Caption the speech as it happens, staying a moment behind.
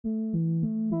Welcome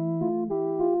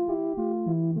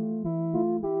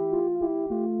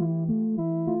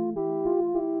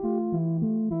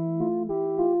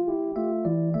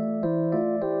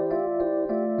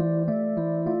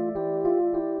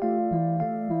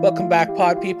back,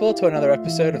 pod people, to another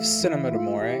episode of Cinema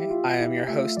d'Amore. I am your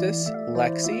hostess,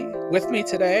 Lexi. With me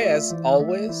today, as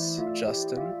always,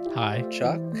 Justin. Hi.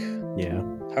 Chuck. Yeah.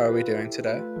 How are we doing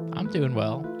today? I'm doing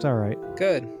well. It's all right.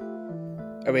 Good.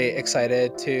 Are we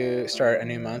excited to start a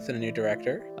new month and a new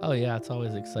director? Oh yeah, it's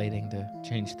always exciting to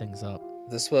change things up.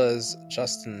 This was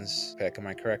Justin's pick. Am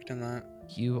I correct in that?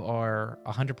 You are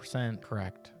 100%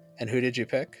 correct. And who did you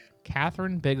pick?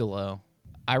 Kathryn Bigelow.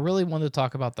 I really wanted to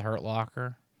talk about The Hurt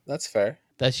Locker. That's fair.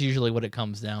 That's usually what it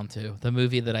comes down to. The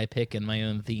movie that I pick in my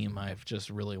own theme, I've just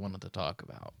really wanted to talk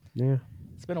about. Yeah.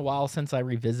 It's been a while since I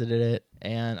revisited it,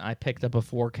 and I picked up a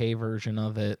 4K version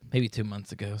of it maybe 2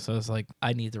 months ago. So I was like,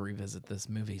 I need to revisit this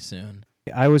movie soon.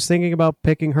 I was thinking about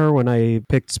picking her when I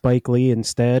picked Spike Lee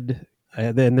instead.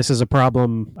 And this is a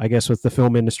problem, I guess, with the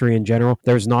film industry in general.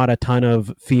 There's not a ton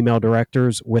of female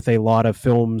directors with a lot of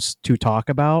films to talk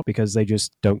about because they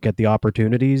just don't get the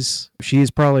opportunities.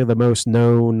 She's probably the most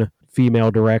known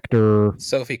female director.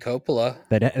 Sophie Coppola.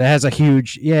 That has a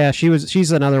huge... Yeah,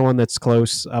 she's another one that's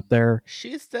close up there.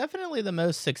 She's definitely the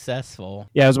most successful.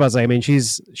 Yeah, I was about to say, I mean,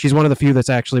 she's one of the few that's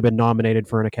actually been nominated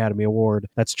for an Academy Award.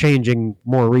 That's changing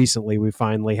more recently. We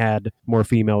finally had more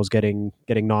females getting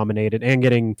nominated and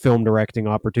getting film directing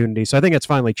opportunities. So I think it's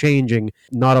finally changing.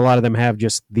 Not a lot of them have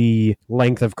just the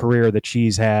length of career that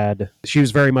she's had. She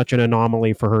was very much an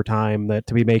anomaly for her time, that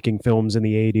to be making films in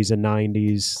the 80s and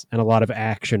 90s and a lot of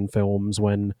action films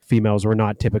when females were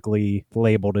not typically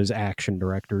labeled as action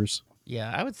directors.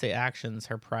 Yeah, I would say action's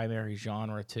her primary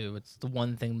genre, too. It's the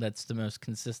one thing that's the most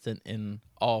consistent in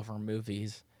all of her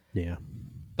movies. Yeah.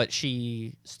 But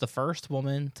she's the first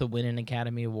woman to win an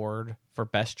Academy Award for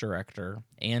Best Director,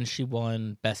 and she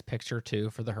won Best Picture, too,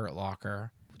 for The Hurt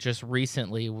Locker. Just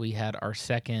recently, we had our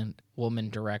second woman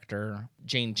director,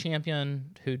 Jane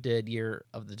Champion, who did Year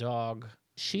of the Dog.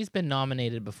 She's been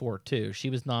nominated before, too.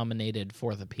 She was nominated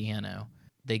for The Piano.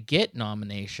 They get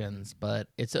nominations, but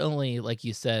it's only, like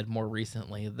you said, more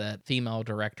recently that female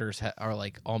directors are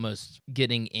like almost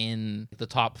getting in the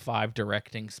top 5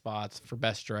 directing spots for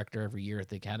Best Director every year at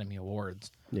the Academy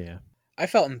Awards. Yeah. I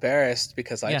felt embarrassed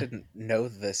because I didn't know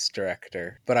this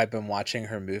director, but I've been watching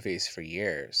her movies for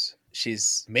years.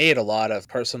 She's made a lot of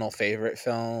personal favorite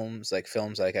films like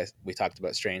we talked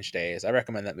about Strange Days. I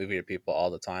recommend that movie to people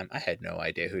all the time. I had no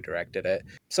idea who directed it.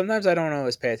 Sometimes I don't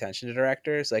always pay attention to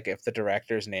directors. Like if the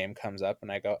director's name comes up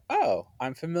and I go, oh,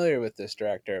 I'm familiar with this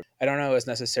director. I don't always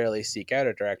necessarily seek out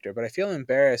a director, but I feel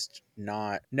embarrassed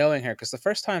not knowing her because the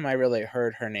first time I really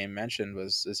heard her name mentioned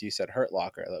was, as you said, Hurt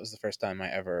Locker. That was the first time I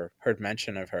ever heard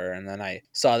mention of her. And then I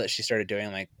saw that she started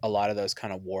doing like a lot of those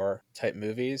kind of war type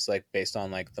movies, like based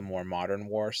on like the more modern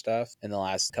war stuff in the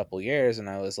last couple years. And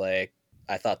I was like,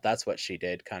 I thought that's what she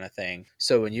did kind of thing.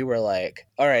 So when you were like,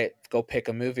 all right, go pick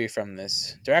a movie from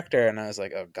this director. And I was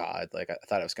like, oh God, like I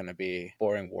thought it was going to be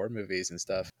boring war movies and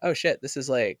stuff. Oh shit, this is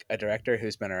like a director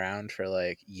who's been around for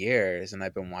like years and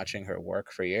I've been watching her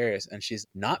work for years and she's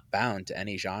not bound to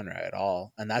any genre at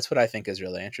all. And that's what I think is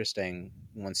really interesting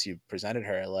once you presented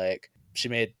her. Like she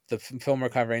made the film we're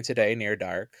covering today, Near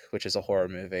Dark, which is a horror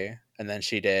movie. And then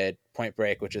she did Point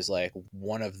Break, which is like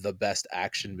one of the best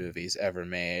action movies ever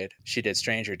made. She did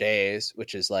Stranger Days,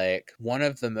 which is like one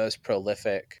of the most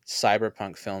prolific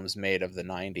cyberpunk films made of the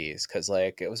 90s. Because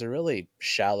like it was a really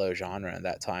shallow genre at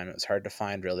that time. It was hard to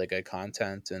find really good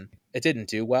content. And it didn't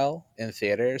do well in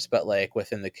theaters, but like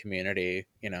within the community,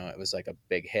 you know, it was like a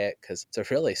big hit because it's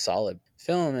a really solid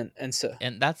film.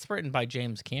 And that's written by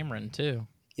James Cameron, too.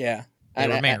 Yeah. They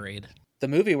were married. The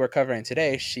movie we're covering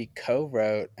today, she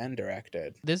co-wrote and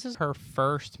directed. This is her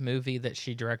first movie that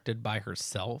she directed by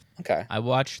herself. Okay. I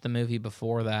watched the movie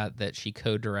before that she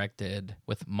co-directed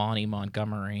with Monty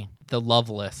Montgomery, The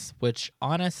Loveless, which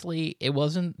honestly, it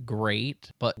wasn't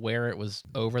great, but where it was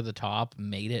over the top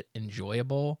made it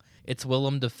enjoyable. It's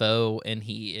Willem Dafoe, and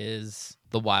he is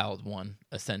the wild one,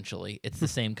 essentially. It's the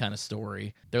same kind of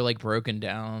story. They're like broken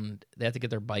down. They have to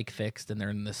get their bike fixed, and they're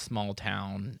in this small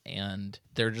town, and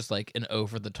they're just like an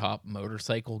over-the-top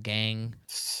motorcycle gang.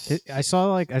 I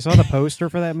saw the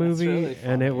poster for that movie, really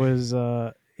and it was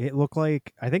it looked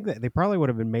like, I think that they probably would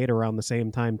have been made around the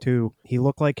same time too. He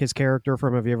looked like his character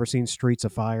from, have you ever seen Streets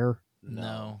of Fire?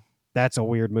 No. That's a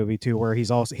weird movie too, where he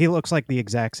looks like the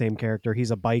exact same character.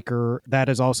 He's a biker. That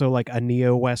is also like a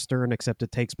neo-Western, except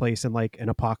it takes place in like an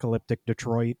apocalyptic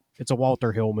Detroit. It's a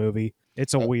Walter Hill movie.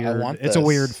 It's a I want it's a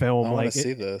weird this. film. I want Like to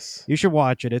see this. you should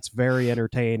watch it. It's very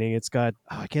entertaining. It's got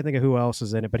I can't think of who else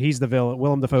is in it, but he's the villain.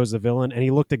 Willem Dafoe's the villain, and he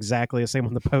looked exactly the same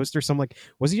on the poster. So I'm like,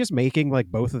 was he just making like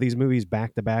both of these movies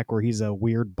back to back, where he's a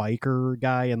weird biker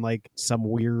guy in like some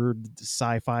weird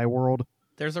sci-fi world?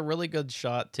 There's a really good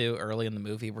shot too early in the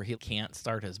movie where he can't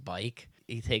start his bike.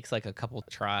 He takes like a couple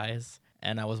tries.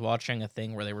 And I was watching a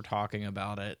thing where they were talking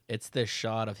about it. It's this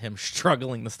shot of him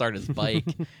struggling to start his bike,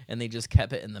 and they just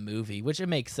kept it in the movie, which it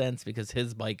makes sense because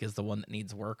his bike is the one that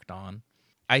needs worked on.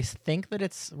 I think that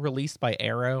it's released by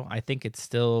Arrow. I think it's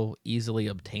still easily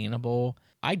obtainable.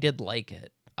 I did like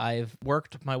it. I've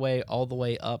worked my way all the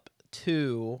way up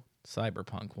to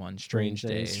Cyberpunk one, Strange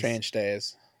Days. Strange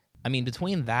Days. I mean,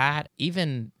 between that,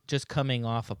 even just coming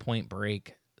off a Point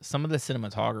Break, some of the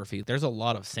cinematography, there's a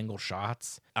lot of single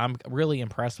shots. I'm really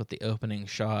impressed with the opening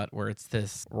shot where it's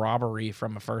this robbery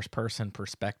from a first-person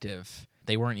perspective.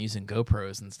 They weren't using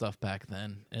GoPros and stuff back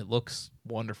then. It looks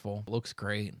wonderful. It looks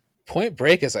great. Point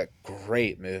Break is a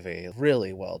great movie.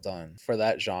 Really well done. For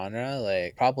that genre,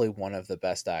 like probably one of the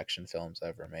best action films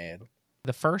ever made.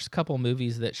 The first couple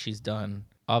movies that she's done,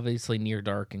 obviously Near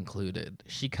Dark included,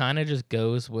 she kind of just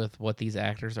goes with what these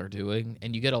actors are doing,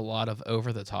 and you get a lot of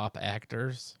over-the-top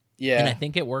actors. Yeah. And I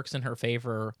think it works in her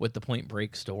favor with the Point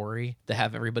Break story to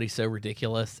have everybody so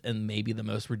ridiculous and maybe the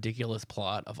most ridiculous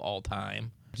plot of all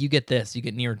time. You get this, you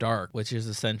get Near Dark, which is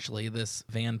essentially this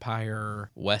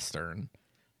vampire Western.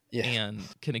 Yeah. And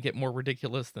can it get more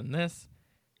ridiculous than this?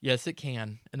 Yes, it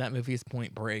can. And that movie is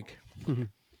Point Break.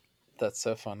 That's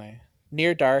so funny.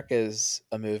 Near Dark is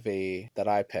a movie that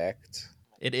I picked.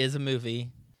 It is a movie.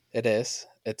 It is.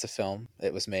 It's a film.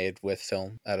 It was made with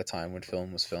film at a time when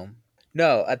film was film.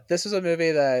 No, this was a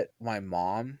movie that my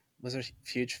mom was a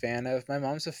huge fan of. My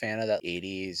mom's a fan of that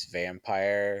 80s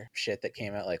vampire shit that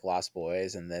came out, like Lost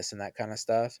Boys and this and that kind of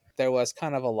stuff. There was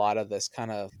kind of a lot of this kind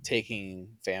of taking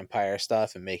vampire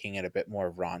stuff and making it a bit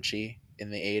more raunchy in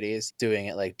the 80s, doing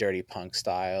it like dirty punk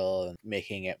style and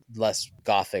making it less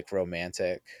gothic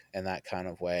romantic in that kind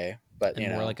of way. But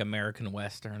And more like American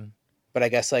Western. But I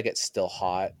guess like it's still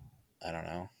hot. I don't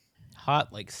know.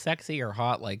 Hot like sexy or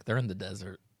hot like they're in the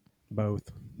desert?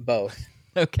 Both.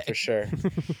 Okay. For sure.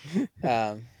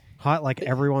 Hot like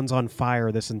everyone's on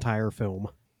fire this entire film.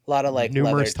 A lot of like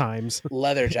numerous times.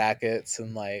 Leather jackets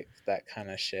and like that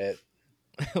kind of shit.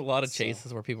 A lot of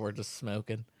chases where people were just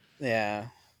smoking. Yeah.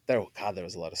 There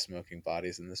was a lot of smoking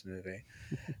bodies in this movie.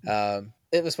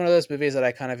 It was one of those movies that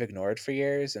I kind of ignored for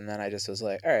years, and then I just was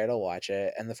like, all right, I'll watch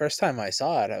it. And the first time I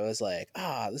saw it, I was like,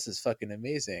 this is fucking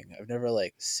amazing. I've never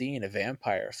like seen a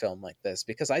vampire film like this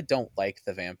because I don't like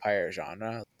the vampire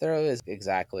genre. There is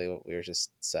exactly what we were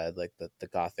just said, like the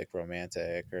gothic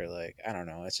romantic, or like, I don't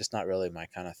know, it's just not really my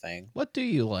kind of thing. What do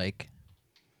you like?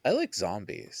 I like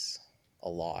zombies a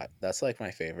lot. That's like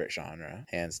my favorite genre,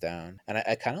 hands down. And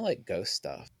I kind of like ghost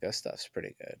stuff. Ghost stuff's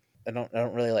pretty good. I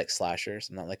don't really like slashers.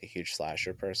 I'm not like a huge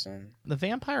slasher person. The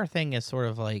vampire thing is sort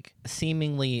of like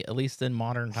seemingly, at least in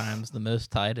modern times, the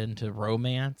most tied into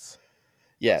romance.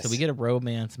 Yes. So we get a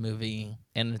romance movie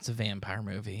and it's a vampire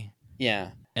movie.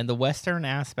 Yeah. And the Western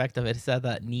aspect of it is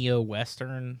that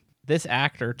neo-Western. This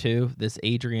actor too, this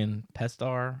Adrian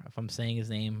Pestar, if I'm saying his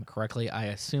name correctly, I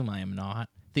assume I am not.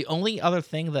 The only other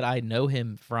thing that I know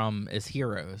him from is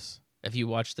Heroes. If you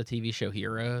watch the TV show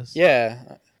Heroes. Yeah.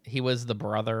 He was the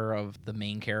brother of the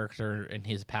main character, and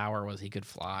his power was he could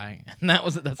fly. And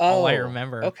that's all I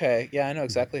remember. Okay. Yeah, I know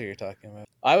exactly who you're talking about.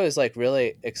 I was like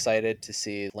really excited to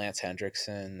see Lance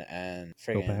Hendrickson and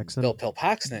friggin' Bill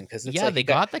Paxton, because they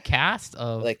got the cast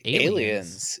of like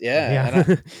aliens. Yeah.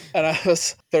 And I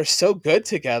was, they're so good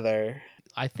together.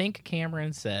 I think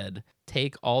Cameron said,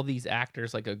 take all these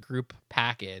actors like a group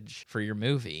package for your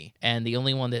movie. And the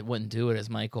only one that wouldn't do it is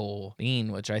Michael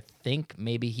Biehn, which I think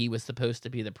maybe he was supposed to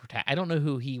be the protagonist. I don't know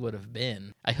who he would have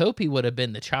been. I hope he would have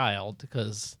been the child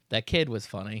because that kid was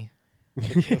funny.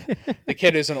 The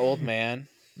kid is an old man.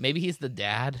 Maybe he's the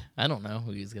dad. I don't know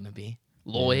who he's going to be.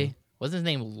 Loy. Wasn't his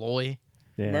name Loy?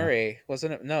 Yeah. Murray,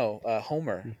 wasn't it? No,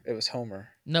 Homer. It was Homer.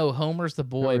 No, Homer's the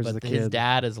boy, Homer's but the his kid.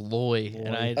 dad is Loy.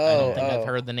 And I don't think I've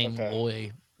heard the name okay.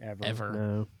 Loy ever.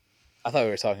 No. I thought we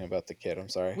were talking about the kid. I'm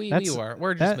sorry. We were.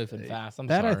 We're just moving fast. I'm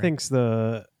sorry. I think's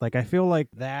the I feel like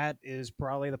that is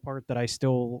probably the part that I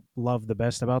still love the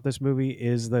best about this movie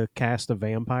is the cast of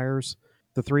vampires.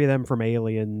 The three of them from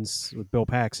Aliens with Bill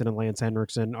Paxton and Lance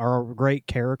Henriksen are great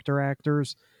character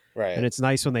actors. Right. And it's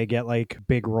nice when they get like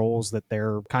big roles that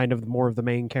they're kind of more of the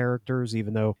main characters,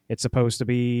 even though it's supposed to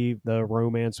be the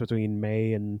romance between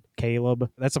May and Caleb.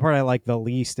 That's the part I like the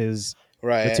least is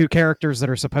Right. The two characters that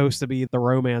are supposed to be the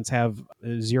romance have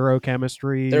zero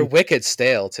chemistry. They're wicked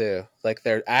stale too. Like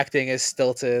their acting is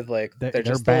stilted. Like they're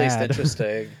just the least bad.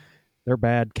 interesting. They're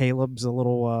bad. Caleb's a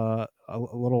little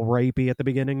rapey at the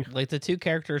beginning. Like the two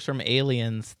characters from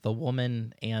Aliens, the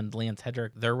woman and Lance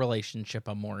Hedrick, their relationship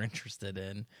I'm more interested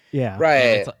in. Yeah.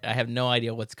 Right. I have no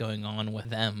idea what's going on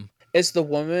with them. Is the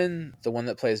woman the one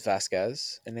that plays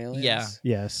Vasquez in Aliens? Yeah.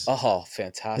 Yes. Oh,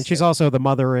 fantastic. And she's also the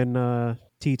mother in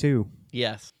T2.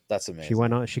 Yes. That's amazing. She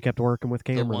went on. She kept working with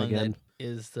Cameron the one again. That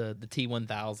is the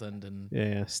T-1000 and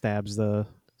Yeah, stabs the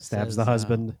says,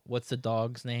 husband. What's the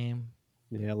dog's name?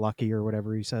 Yeah, Lucky or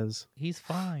whatever he says. He's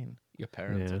fine. Your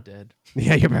parents are dead.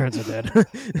 Yeah, your parents are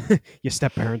dead. Your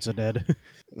step parents are dead.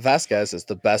 Vasquez is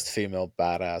the best female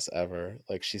badass ever.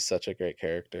 Like she's such a great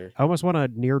character. I almost want a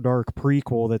Near Dark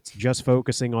prequel that's just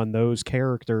focusing on those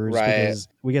characters, Right. because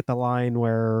we get the line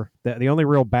where the only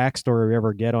real backstory we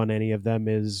ever get on any of them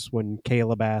is when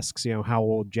Caleb asks, how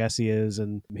old Jesse is,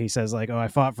 and he says like, "Oh, I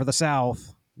fought for the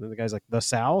South." And the guy's like, "The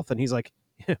South?" And he's like,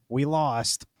 "We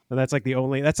lost." And that's like the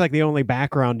only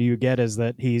background you get is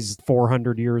that he's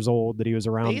 400 years old, that he was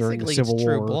around during the Civil it's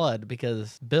War. True Blood,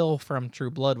 because Bill from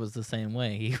True Blood was the same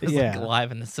way. He was like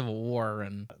alive in the Civil War,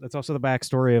 and that's also the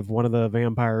backstory of one of the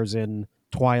vampires in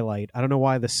Twilight. I don't know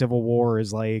why the Civil War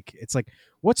is like, it's like,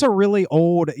 what's a really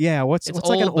old, what's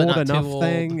like an old enough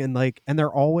thing, and like, and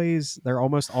they're almost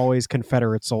always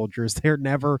Confederate soldiers. They're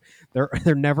never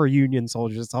Union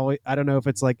soldiers. It's always, I don't know if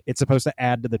it's like it's supposed to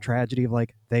add to the tragedy of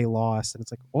like they lost, and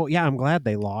it's like, well, yeah, I'm glad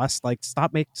they lost. Like,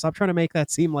 stop trying to make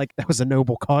that seem like that was a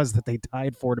noble cause that they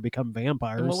died for to become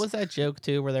vampires. And what was that joke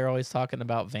too, where they're always talking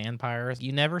about vampires?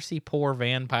 You never see poor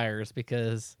vampires,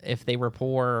 because if they were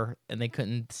poor and they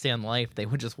couldn't stand life, they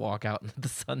would just walk out into the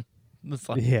sun.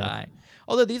 Die.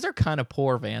 Although these are kind of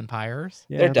poor vampires.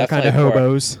 Yeah, they're kind of poor.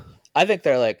 hobos. I think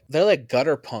they're like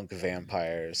gutter punk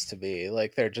vampires to be.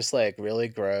 Like they're just like really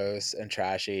gross and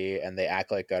trashy, and they act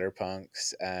like gutter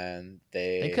punks, and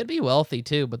they could be wealthy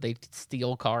too, but they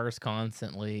steal cars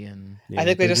constantly, and I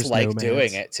think they just like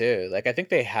doing it too. Like I think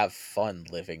they have fun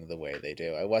living the way they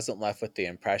do. I wasn't left with the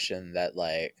impression that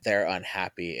like they're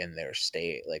unhappy in their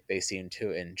state. Like they seem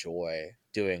to enjoy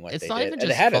doing what it's they not did. Even and just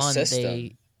they had fun. a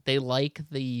system. They like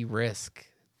the risk.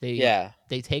 They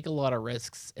take a lot of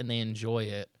risks and they enjoy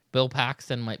it. Bill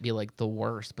Paxton might be like the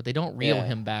worst, but they don't reel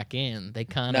him back in. They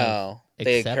kind of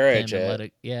they encourage him it. and let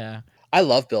it. Yeah, I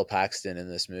love Bill Paxton in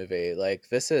this movie. Like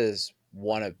this is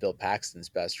one of Bill Paxton's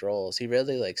best roles. He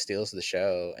really like steals the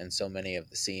show in so many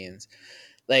of the scenes.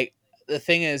 Like the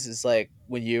thing is like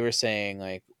when you were saying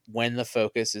like when the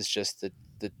focus is just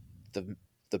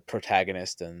the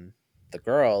protagonist and the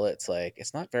girl, it's like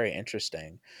it's not very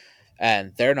interesting,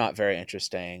 and they're not very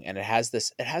interesting, and it has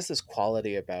this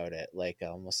quality about it, like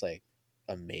almost like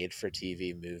a made for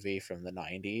TV movie from the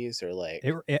 90s, or like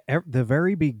the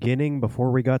very beginning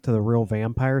before we got to the real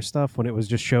vampire stuff, when it was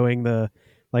just showing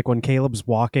like when Caleb's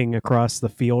walking across the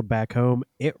field back home,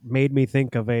 it made me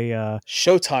think of a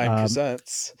Showtime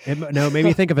Presents. It made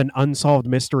me think of an Unsolved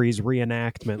Mysteries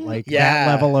reenactment, like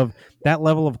that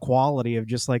level of quality of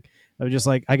just like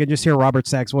I could just hear Robert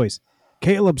Stack's voice.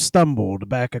 Caleb stumbled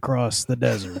back across the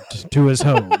desert to his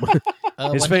home.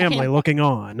 His family looking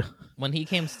on. When he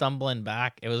came stumbling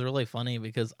back, it was really funny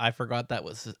because I forgot that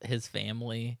was his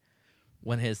family.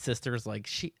 When his sister's like,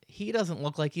 he doesn't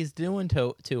look like he's doing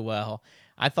too well.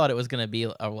 I thought it was gonna be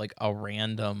a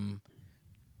random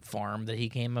farm that he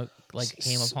came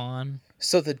upon.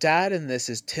 So the dad in this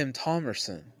is Tim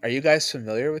Thomerson. Are you guys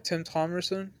familiar with Tim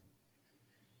Thomerson?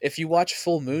 If you watch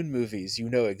Full Moon movies, you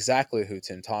know exactly who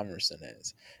Tim Thomerson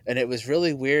is. And it was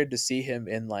really weird to see him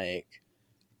in like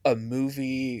a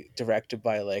movie directed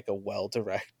by like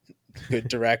a good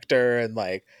director, and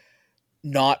like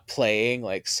not playing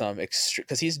like some extreme,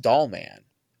 because he's Doll Man,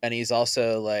 and he's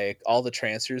also like all the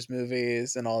Trancers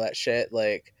movies and all that shit.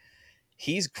 Like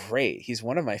he's great. He's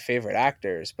one of my favorite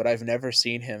actors, but I've never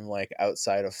seen him like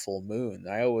outside of Full Moon.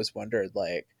 I always wondered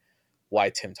like why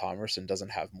Tim Thomerson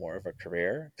doesn't have more of a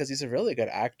career, because he's a really good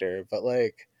actor, but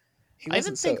like I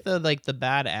even think the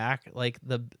bad act, like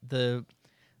the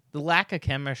lack of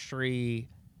chemistry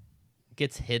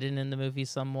gets hidden in the movie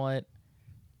somewhat,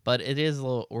 but it is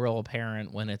real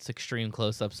apparent when it's extreme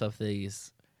close-ups of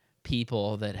these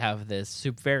people that have this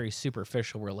very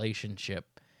superficial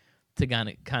relationship to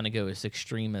kind of go as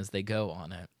extreme as they go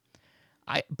on it.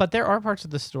 But there are parts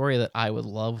of the story that I would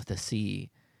love to see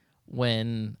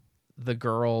when the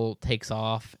girl takes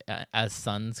off as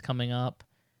sun's coming up.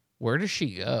 Where does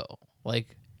she go?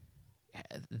 Like,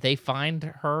 they find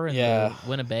her in the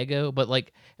Winnebago, but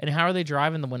like, and how are they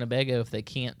driving the Winnebago if they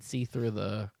can't see through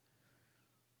the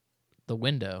the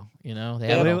window. You know, they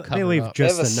Yeah, have it all they covered leave up.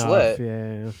 just They have a enough. slit.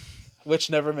 Yeah. Which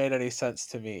never made any sense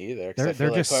to me either, because I They're feel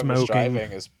like just whoever's smoking.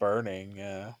 driving is burning.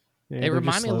 Yeah. Yeah, They they're just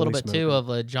remind me a little slowly bit too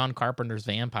smoking. of John Carpenter's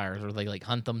vampires, where they like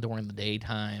hunt them during the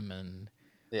daytime and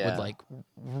would Yeah. like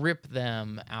rip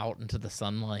them out into the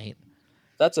sunlight.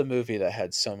 That's a movie that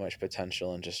had so much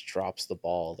potential and just drops the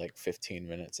ball like 15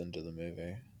 minutes into the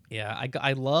movie. Yeah,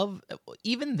 I love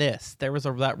even this. There was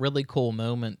that really cool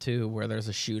moment too where there's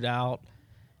a shootout,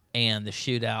 and the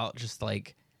shootout just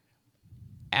like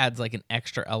adds like an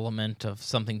extra element of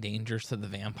something dangerous to the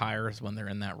vampires when they're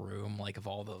in that room, like of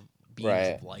all the beams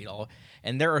Right. of light.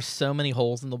 And there are so many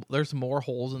holes in the. There's more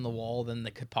holes in the wall than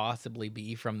there could possibly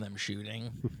be from them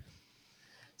shooting.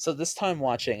 So this time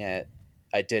watching it,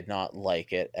 I did not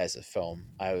like it as a film.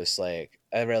 I was like,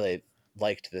 I really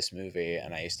liked this movie,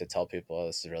 and I used to tell people, oh,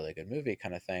 this is a really good movie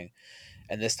kind of thing.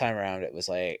 And this time around, it was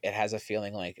like, it has a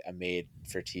feeling like a made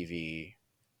for TV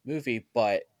movie,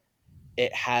 but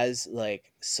it has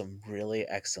like some really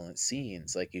excellent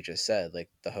scenes, like you just said. Like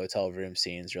the hotel room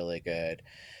scene's really good.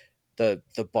 The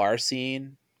bar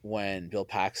scene when Bill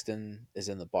Paxton is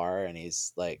in the bar and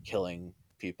he's like killing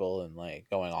people and like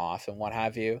going off and what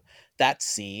have you. That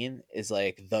scene is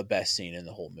like the best scene in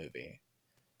the whole movie.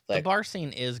 The Like, bar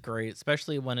scene is great,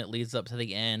 especially when it leads up to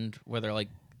the end where they're like,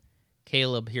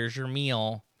 "Caleb, here's your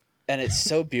meal." and it's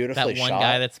so beautifully That one shot.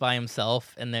 guy that's by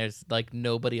himself, and there's like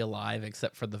nobody alive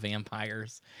except for the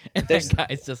vampires, and There's- that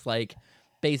guy's just like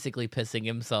basically pissing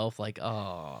himself, like,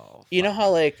 "Oh." You know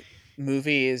how like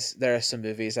movies, there are some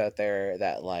movies out there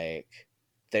that like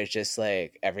there's just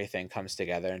like everything comes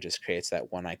together and just creates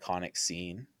that one iconic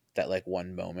scene, that like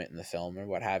one moment in the film or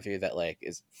what have you, that like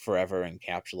is forever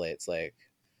encapsulates like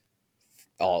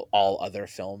all other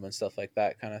film and stuff like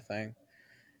that kind of thing.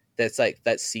 That's like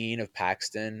that scene of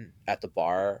Paxton at the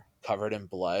bar covered in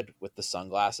blood with the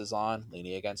sunglasses on,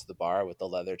 leaning against the bar with the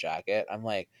leather jacket. I'm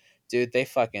like, dude,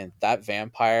 that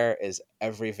vampire is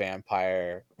every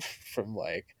vampire from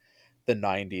like the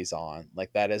 90s on.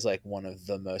 Like that is like one of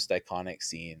the most iconic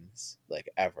scenes like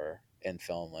ever in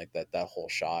film. Like that whole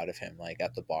shot of him like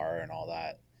at the bar and all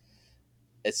that.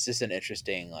 It's just an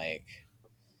interesting like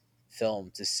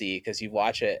film to see, because you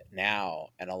watch it now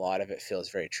and a lot of it feels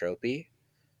very tropey,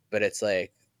 but it's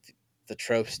like the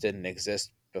tropes didn't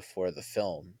exist before the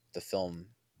film. The film,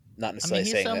 not I necessarily mean,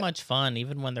 he's saying so that, much fun,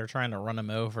 even when they're trying to run him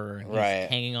over and he's Right.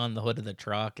 hanging on the hood of the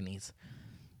truck, and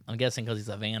I'm guessing because he's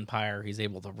a vampire, he's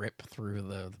able to rip through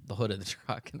the hood of the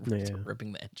truck and Yeah.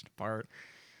 ripping the engine apart.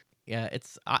 Yeah, the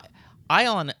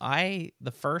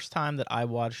first time that I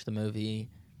watched the movie,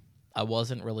 I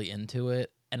wasn't really into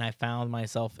it, and I found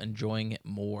myself enjoying it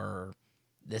more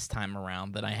this time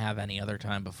around than I have any other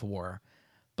time before.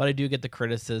 But I do get the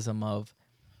criticism of,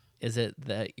 is it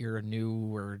that you're a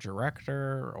newer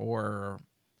director? Or,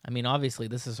 I mean, obviously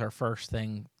this is her first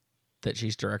thing that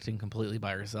she's directing completely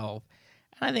by herself.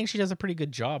 And I think she does a pretty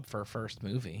good job for a first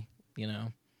movie, you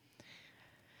know.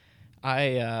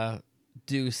 I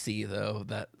do see, though,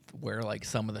 that where like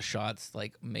some of the shots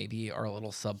like maybe are a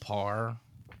little subpar.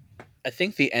 I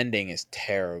think the ending is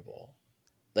terrible.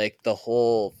 Like the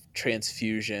whole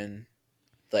transfusion,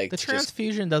 like The just-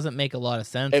 transfusion doesn't make a lot of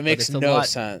sense. it but makes it's a no lot,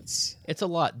 sense. It's a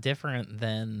lot different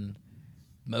than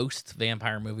most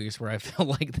vampire movies where I feel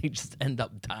like they just end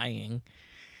up dying.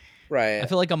 Right. I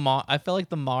feel like I feel like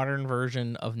the modern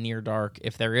version of Near Dark,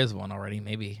 if there is one already,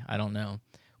 maybe, I don't know,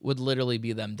 would literally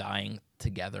be them dying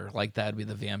together. Like that'd be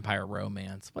the vampire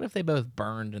romance. What if they both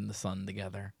burned in the sun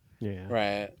together? Yeah.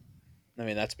 Right. I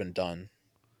mean, that's been done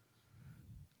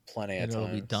plenty of And times.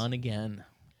 it'll be done again.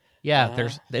 Yeah,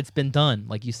 it's been done.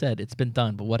 Like you said, it's been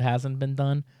done. But what hasn't been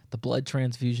done? The blood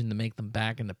transfusion to make them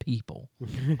back into people.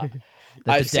 That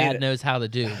I've the seen dad it. knows how to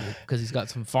do because he's got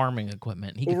some farming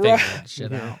equipment. He can Right. figure that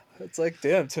shit out. It's like,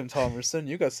 damn, Tim Thomerson,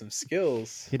 you got some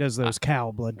skills. He does those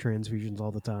cow blood transfusions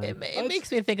all the time. It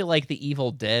makes me think of like the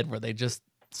Evil Dead, where they just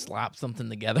slap something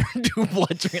together and do a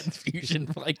blood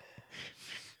transfusion. Like,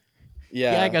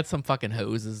 yeah, I got some fucking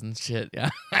hoses and shit. Yeah,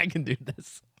 I can do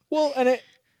this. Well, and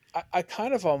I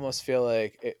kind of almost feel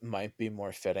like it might be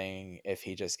more fitting if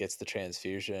he just gets the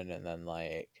transfusion and then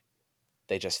like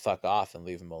they just fuck off and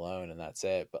leave him alone and that's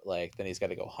it. But like then he's got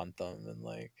to go hunt them and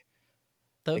like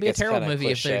That would it be a gets terrible kinda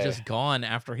movie if they're cliche. just gone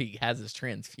after he has his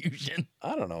transfusion.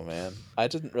 I don't know, man. I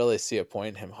didn't really see a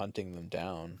point in him hunting them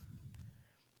down.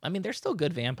 I mean, they're still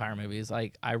good vampire movies.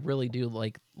 Like, I really do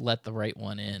like Let the Right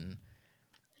One In.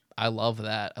 I love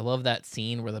that. I love that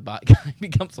scene where the guy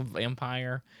becomes a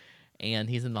vampire and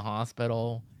he's in the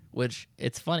hospital, which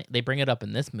it's funny. They bring it up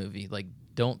in this movie. Like,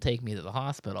 don't take me to the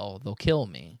hospital. They'll kill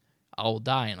me. I'll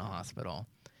die in a hospital.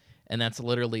 And that's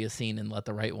literally a scene in Let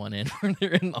the Right One In where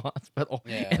they're in the hospital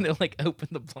and they like open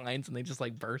the blinds and they just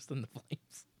like burst into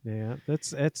flames. Yeah,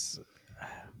 it's.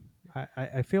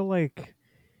 I feel like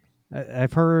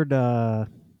I've heard. I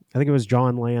think it was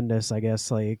John Landis. I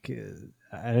guess like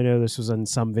I know this was in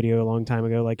some video a long time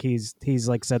ago. Like he's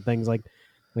like said things like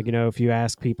if you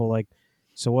ask people like,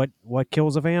 so what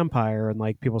kills a vampire, and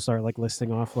like people start like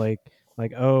listing off like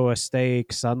oh, a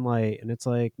steak, sunlight, and it's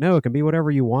like, no, it can be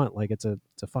whatever you want. Like it's a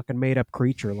fucking made up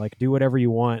creature. Like do whatever you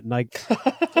want. And like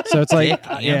so it's like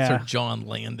answer John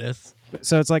Landis.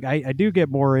 So it's like I do get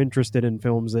more interested in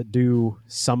films that do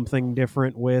something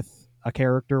different with a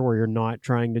character, where you're not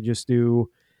trying to just do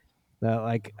that.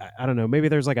 Like I don't know, maybe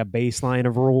there's like a baseline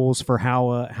of rules for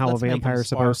how a vampire is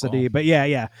supposed to be. But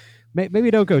yeah,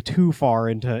 maybe don't go too far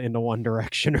into one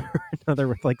direction or another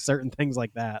with like certain things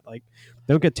like that. Like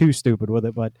don't get too stupid with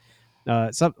it. But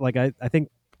some like I think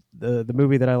the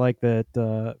movie that I like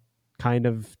that kind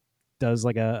of does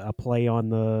like a play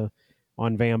on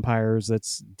vampires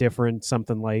that's different,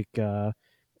 something like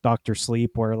Doctor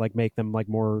Sleep, where like make them like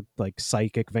more like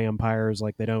psychic vampires.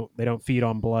 Like they don't feed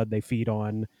on blood, they feed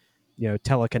on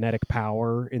telekinetic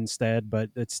power instead.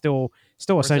 But it's still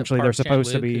essentially they're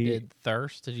supposed to be. Who did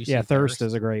Thirst? Did you see Thirst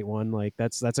is a great one. Like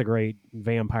that's a great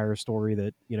vampire story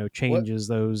that changes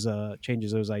those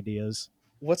ideas.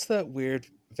 What's that weird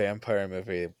vampire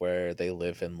movie where they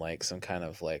live in like some kind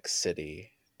of like city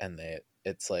and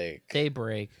it's like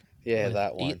Daybreak? Yeah,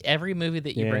 that one. Every movie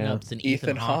that you bring up is an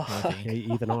Ethan Hawke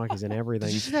movie. Ethan Hawke is in everything.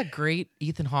 Did you see that great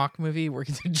Ethan Hawke movie where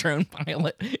he's a drone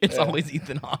pilot? It's always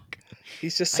Ethan Hawke.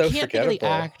 He's just so forgettable. Think of the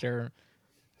actor.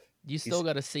 You still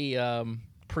got to see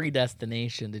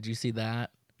Predestination. Did you see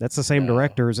that? That's the same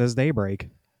directors as Daybreak.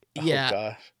 Yeah. Oh,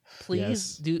 gosh.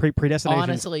 Please do. Predestination.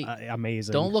 Honestly,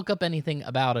 amazing. Don't look up anything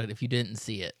about it if you didn't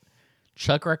see it.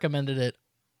 Chuck recommended it.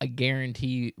 I guarantee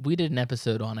you. We did an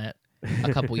episode on it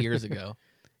a couple years ago.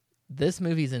 This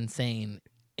movie's insane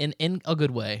in a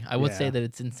good way. I would say that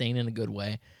it's insane in a good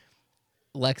way.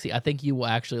 Lexi, I think you will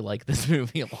actually like this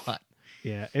movie a lot.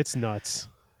 Yeah, it's nuts.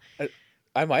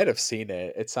 I might have seen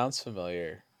it. It sounds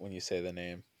familiar when you say the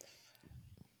name.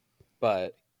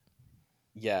 But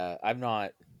yeah, I'm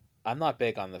not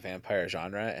big on the vampire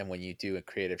genre, and when you do a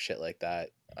creative shit like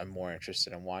that, I'm more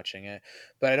interested in watching it.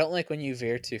 But I don't like when you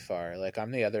veer too far. Like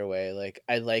I'm the other way. Like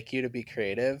I like you to be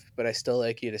creative, but I still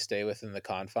like you to stay within the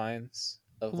confines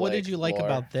of what did you like lore.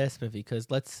 about this movie?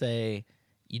 Because let's say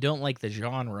you don't like the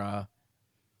genre,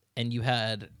 and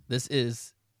this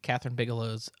is Catherine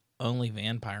Bigelow's only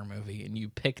vampire movie, and you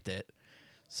picked it.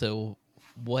 So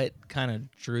what kind of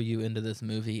drew you into this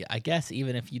movie? I guess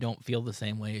even if you don't feel the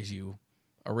same way as you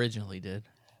originally did.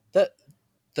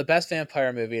 The best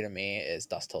vampire movie to me is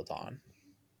Dusk Till Dawn.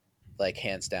 Like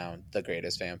hands down the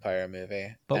greatest vampire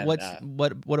movie. But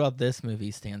what about this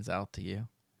movie stands out to you?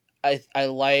 I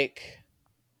like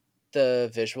the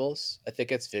visuals. I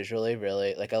think it's visually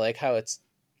really like I like how it's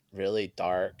really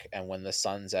dark, and when the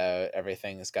sun's out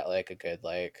everything's got like a good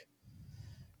like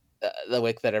the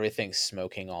way that everything's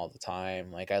smoking all the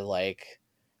time. Like I like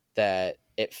that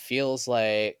it feels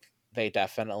like they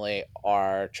definitely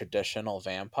are traditional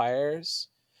vampires,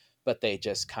 but they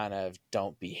just kind of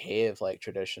don't behave like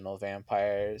traditional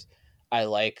vampires. I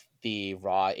like the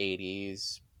raw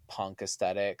 80s punk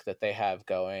aesthetic that they have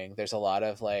going. There's a lot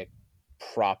of like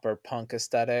proper punk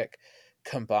aesthetic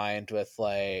combined with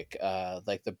like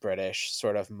the British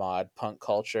sort of mod punk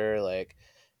culture. Like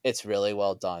it's really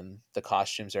well done. The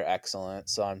costumes are excellent,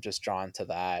 so I'm just drawn to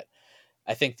that.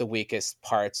 I think the weakest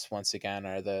parts, once again,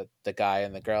 are the guy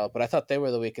and the girl, but I thought they were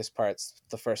the weakest parts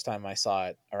the first time I saw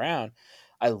it around.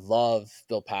 I love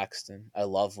Bill Paxton. I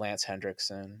love Lance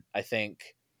Hendrickson. I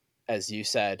think, as you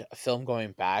said, a film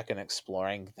going back and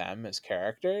exploring them as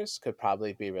characters could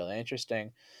probably be really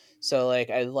interesting. So, like,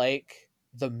 I like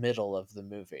the middle of the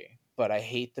movie, but I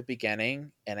hate the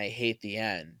beginning and I hate the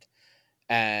end.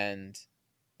 And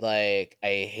like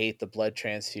I hate the blood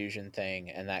transfusion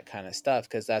thing and that kind of stuff,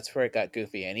 because that's where it got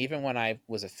goofy. And even when I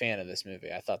was a fan of this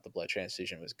movie, I thought the blood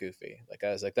transfusion was goofy. Like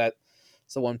I was like, that's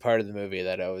the one part of the movie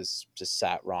that I was just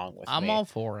sat wrong with. I'm all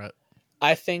for it.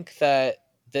 I think that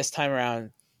this time around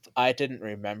I didn't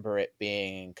remember it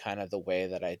being kind of the way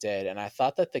that I did, and I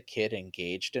thought that the kid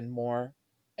engaged in more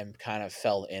and kind of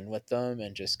fell in with them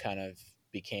and just kind of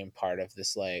became part of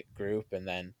this like group. And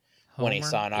then when he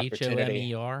saw an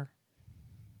opportunity, Homer.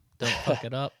 Don't fuck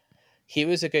it up. He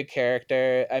was a good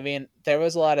character. I mean, there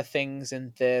was a lot of things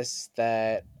in this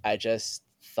that I just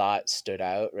thought stood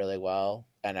out really well.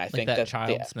 And I think that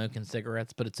child smoking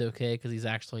cigarettes, but it's okay because he's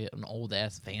actually an old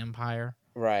ass vampire.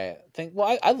 Right.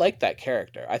 I like that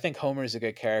character. I think Homer's a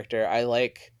good character. I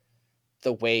like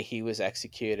the way he was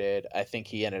executed. I think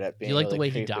he ended up Do being you like really the way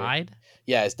creepy. he died?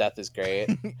 Yeah, his death is great.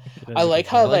 It I is a like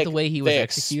good how I film. like like the way he was they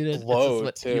executed. It's just explode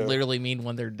what you too. literally mean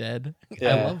when they're dead. I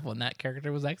Yeah. love when that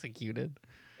character was executed.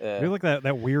 I feel like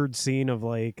that weird scene of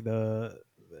like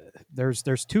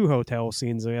there's two hotel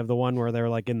scenes. We have the one where they're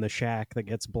like in the shack that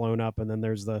gets blown up, and then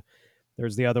there's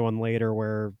the other one later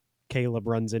where Caleb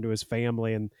runs into his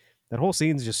family, and that whole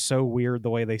scene's just so weird the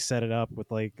way they set it up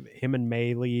with like him and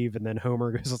May leave, and then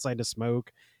Homer goes outside to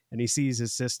smoke, and he sees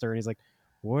his sister, and he's like,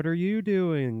 "What are you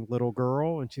doing, little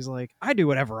girl?" And she's like, "I do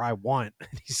whatever I want."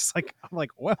 And he's just like, I'm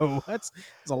like, whoa, that's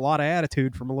a lot of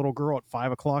attitude from a little girl at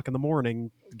 5 o'clock in the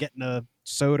morning getting a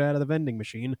soda out of the vending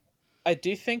machine. I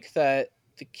do think that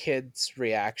the kids'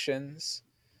 reactions,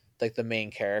 like the main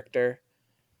character,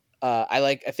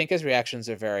 I think his reactions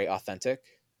are very authentic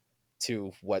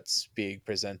to what's being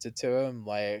presented to him.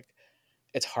 Like,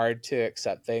 it's hard to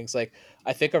accept things. Like,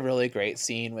 I think a really great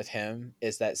scene with him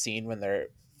is that scene when they're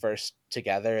first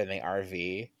together in the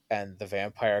RV and the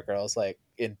vampire girl's like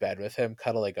in bed with him,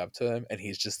 cuddling up to him, and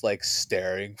he's just like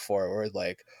staring forward,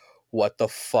 like, what the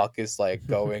fuck is like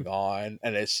going on?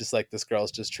 And it's just like this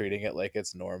girl's just treating it like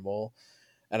it's normal.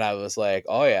 And I was like,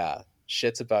 oh yeah,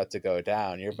 shit's about to go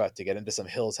down. You're about to get into some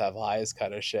hills have eyes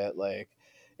kind of shit. Like,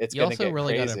 it's You gonna also get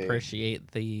really got to crazy.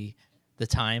 appreciate the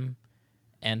time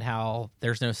and how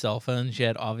there's no cell phones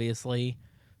yet, obviously.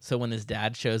 So when his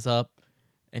dad shows up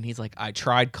and he's like, "I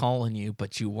tried calling you,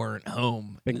 but you weren't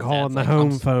home." Been And his calling dad's the like,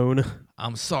 home phone.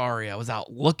 I'm sorry, I was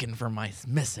out looking for my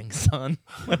missing son.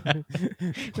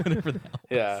 Whatever that was.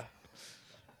 Yeah.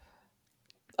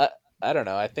 I don't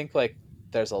know. I think like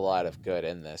there's a lot of good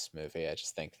in this movie. I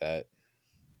just think that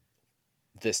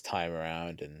this time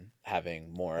around and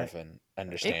having more of an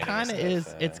understanding. It kind of stuff,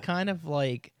 is. It's kind of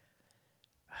like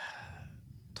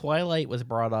Twilight was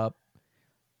brought up,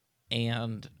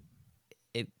 and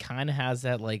it kind of has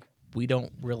that like we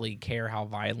don't really care how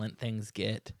violent things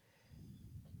get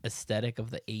aesthetic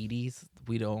of the 80s.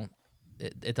 We don't.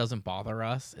 It doesn't bother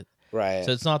us. right.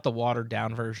 So it's not the watered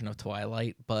down version of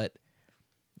Twilight, but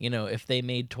you know, if they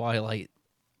made Twilight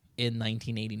in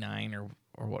 1989 or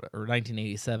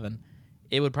 1987,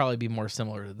 it would probably be more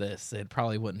similar to this. It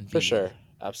probably wouldn't be For sure.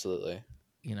 Absolutely.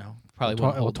 You know, probably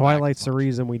wouldn't hold back Twilight's the much.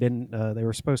 reason we didn't. They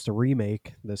were supposed to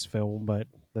remake this film, but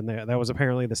then that was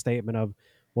apparently the statement of,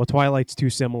 "Well, Twilight's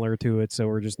too similar to it, so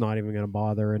we're just not even going to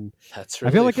bother." And That's really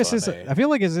I feel like funny. I feel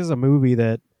like this is a movie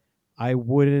that I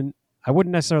wouldn't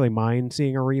necessarily mind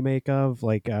seeing a remake of.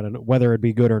 Like, I don't know whether it'd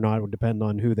be good or not. It would depend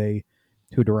on who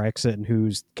directs it and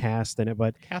who's cast in it.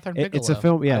 But Catherine it's a Bigelow.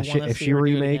 film. Yeah, I wanna if see she her do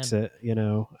it remakes again. it, you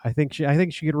know, I think she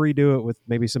could redo it with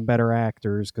maybe some better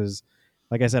actors. Because,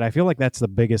 like I said, I feel like that's the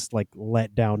biggest like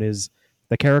letdown is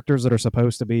the characters that are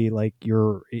supposed to be like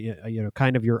your, you know,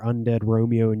 kind of your undead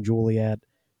Romeo and Juliet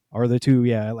are the two,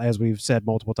 yeah, as we've said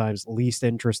multiple times, least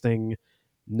interesting,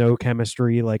 no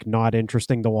chemistry, like not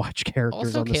interesting to watch characters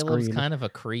Also, on the Caleb's screen. kind of a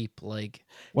creep. Like,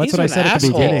 Well, that's He's what I an said at the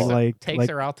asshole. beginning. Like, takes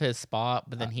her out to his spot,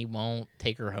 but then he won't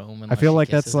take her home. I feel unless like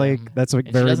she that's kisses like him. that's like And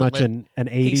she very doesn't much let- an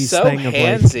He's 80s so thing of like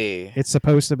handsy. it's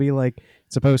supposed to be like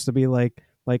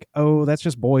oh, that's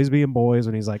just boys being boys,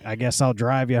 when he's like, I guess I'll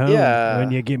drive you home Yeah.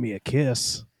 when you give me a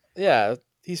kiss. Yeah.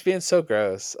 He's being so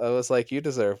gross. I was like, you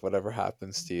deserve whatever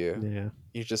happens to you. Yeah.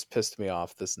 You just pissed me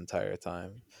off this entire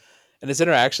time. And his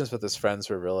interactions with his friends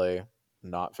were really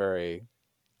not very.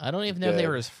 I don't even know if they good.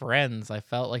 were his friends. I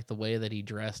felt like the way that he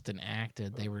dressed and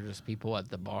acted, they were just people at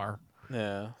the bar.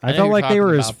 Yeah. I I know felt you're like they talking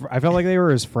were his. about- I felt like they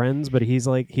were his friends, but he's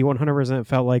like he 100%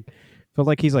 felt like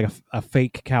he's like a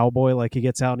fake cowboy. Like he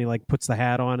gets out and he like puts the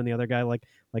hat on, and the other guy like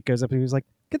goes up and he's like,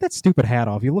 "Get that stupid hat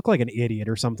off! You look like an idiot,"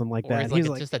 or something like Or that. he's And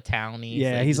like, just a townie. so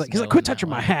yeah, they he's just like know quit him that touching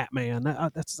my way. hat, man.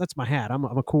 That's my hat. I'm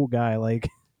a cool guy. Like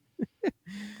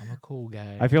I'm a cool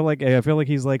guy. I feel like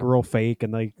he's like real fake,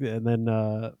 and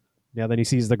then he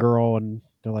sees the girl, and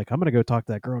they're like, I'm gonna go talk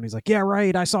to that girl, and he's like, yeah,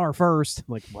 right, I saw her first.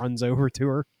 Like runs over to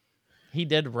her. He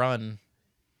did run.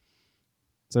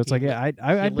 So it's He like, li- yeah,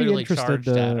 I'd be literally interested. charged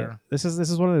at her. This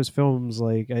is one of those films.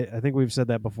 Like I think we've said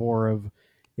that before. Of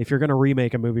if you're gonna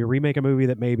remake a movie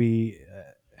that maybe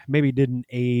didn't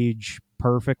age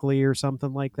perfectly or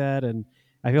something like that. And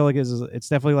I feel like it's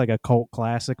definitely like a cult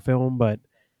classic film, but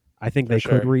I think For they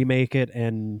could sure. remake it.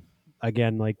 And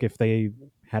again, like if they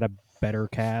had a better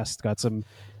cast, got some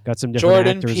different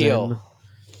Jordan actors Peele. in.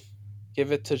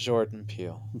 Give it to Jordan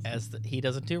Peele. He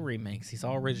doesn't do remakes. He's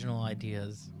all original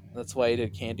ideas. That's why he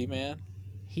did Candyman.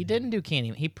 He didn't do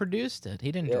Candyman. He produced it.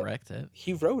 He didn't Yeah. direct it.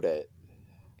 He wrote it.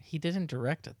 He didn't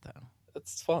direct it though.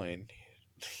 That's fine.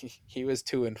 He was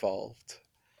too involved.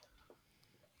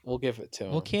 We'll give it to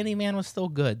him. Well, Candyman was still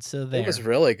good. So there. It was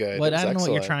really good. But It was I don't know what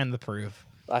you're excellent. trying to prove.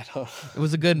 I don't. It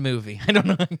was a good movie. I don't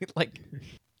know. Like,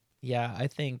 yeah, I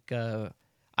think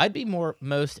I'd be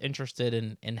most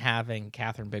interested in having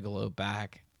Catherine Bigelow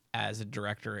back as a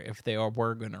director if they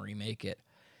were going to remake it.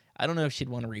 I don't know if she'd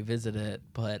want to revisit it,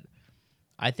 but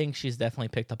I think she's definitely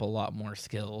picked up a lot more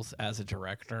skills as a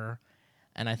director,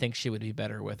 and I think she would be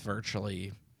better with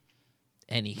virtually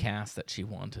any cast that she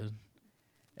wanted.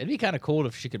 It'd be kind of cool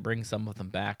if she could bring some of them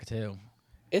back too.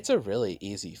 It's a really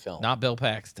easy film. Not Bill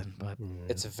Paxton, but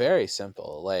it's very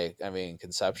simple. Like, I mean,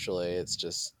 conceptually, it's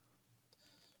just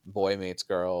boy meets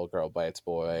girl, girl bites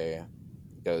boy,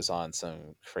 goes on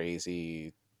some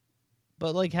crazy.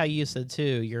 But like how you said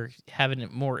too, you're having a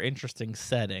more interesting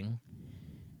setting,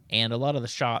 and a lot of the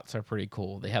shots are pretty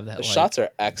cool. They have that. The like, shots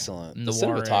are excellent. The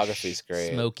noirish, cinematography's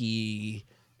great. Smoky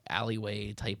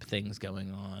alleyway type things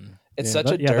going on. It's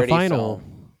such a dirty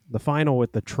film. The final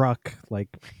with the truck, like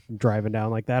driving down,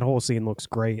 like that whole scene looks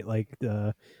great. Like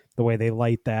the way they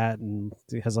light that, and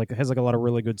it has like a lot of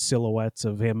really good silhouettes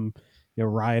of him,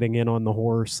 riding in on the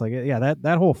horse. Like, yeah,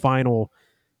 that whole final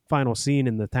scene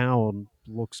in the town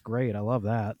looks great. I love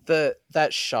that.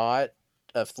 That shot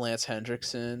of Lance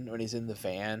Henriksen when he's in the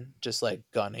van, just like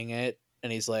gunning it,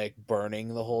 and he's like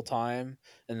burning the whole time,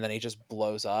 and then he just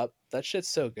blows up. That shit's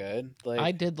so good. Like,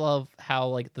 I did love how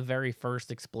like the very first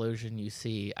explosion you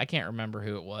see, I can't remember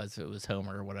who it was, if it was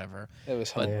Homer or whatever. It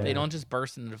was But Homer. they don't just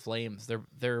burst into flames.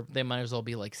 They might as well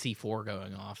be like C4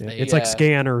 going off. Yeah, it's like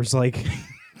scanners, like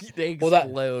they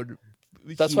explode.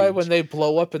 That's why when they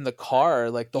blow up in the car,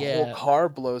 like the whole car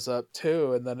blows up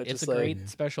too, and then it's just a great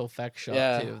special effects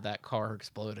shot too of that car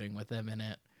exploding with them in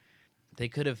it.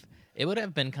 It would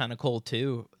have been kind of cool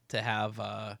too to have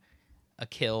a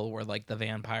kill where like the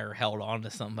vampire held on to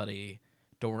somebody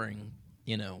during,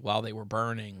 while they were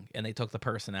burning, and they took the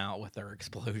person out with their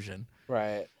explosion.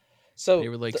 Right. So they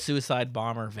were like suicide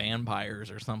bomber vampires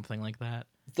or something like that.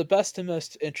 The best and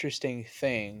most interesting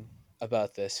thing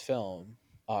about this film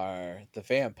are the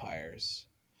vampires.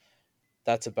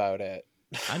 That's about it.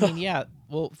 I mean, yeah.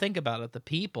 Well, think about it. The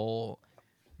people,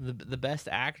 the best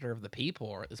actor of the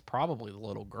people is probably the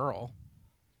little girl.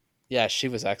 Yeah, she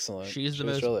was excellent. She's the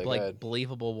most really like good.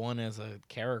 Believable one as a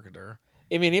character.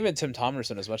 I mean, even Tim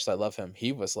Thomerson, as much as I love him,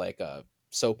 he was like a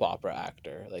soap opera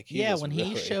actor. Like, when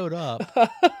he showed up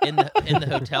in the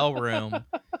hotel room,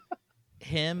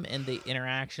 him and the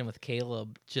interaction with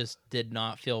Caleb just did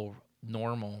not feel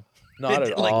normal. Not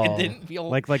at all. It didn't feel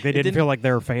like they didn't feel like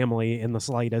they were family in the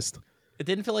slightest. It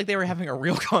didn't feel like they were having a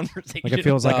real conversation. Like, it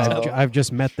feels like I've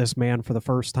just met this man for the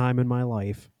first time in my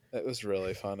life. It was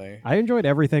really funny. I enjoyed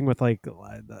everything with, like,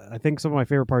 I think some of my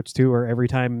favorite parts too are every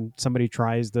time somebody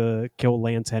tries to kill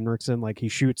Lance Henriksen, like he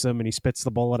shoots him and he spits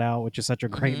the bullet out, which is such a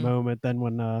great moment. Then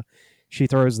when she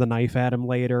throws the knife at him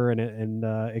later and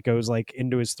it goes like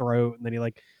into his throat, and then he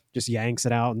like just yanks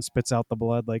it out and spits out the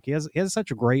blood. Like, he has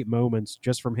such great moments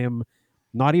just from him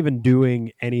not even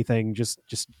doing anything, just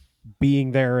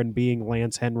being there and being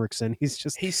Lance Henriksen. He's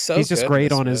just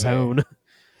great on his own.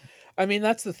 I mean,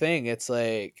 that's the thing. It's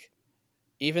like,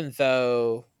 even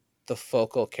though the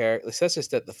focal character, that's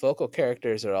just it, the focal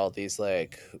characters are all these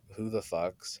like who the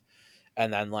fucks,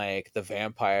 and then like the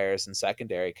vampires and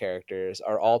secondary characters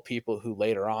are all people who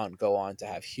later on go on to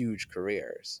have huge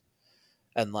careers,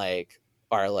 and like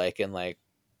are like in like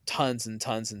tons and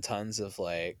tons and tons of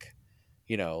like,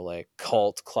 like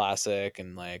cult classic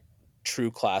and like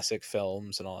true classic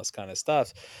films and all this kind of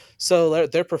stuff. So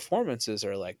their performances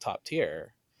are like top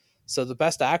tier. So the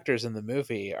best actors in the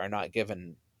movie are not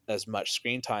given as much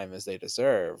screen time as they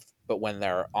deserve, but when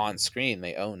they're on screen,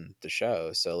 they own the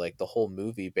show. So like the whole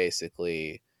movie,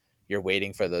 basically, you're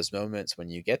waiting for those moments when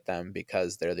you get them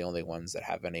because they're the only ones that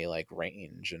have any like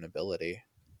range and ability.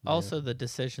 Also, the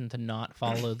decision to not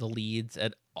follow the leads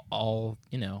at all,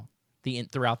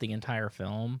 throughout the entire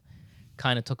film,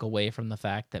 kind of took away from the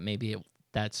fact that maybe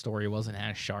that story wasn't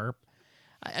as sharp.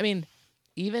 I mean,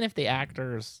 even if the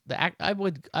actors,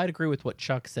 I'd agree with what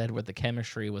Chuck said, where the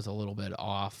chemistry was a little bit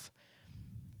off.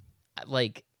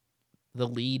 Like, the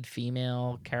lead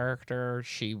female character,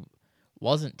 she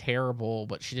wasn't terrible,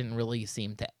 but she didn't really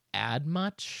seem to add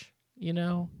much,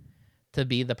 to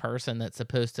be the person that's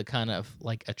supposed to kind of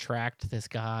like attract this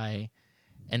guy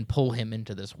and pull him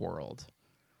into this world.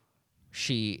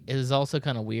 It is also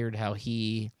kind of weird how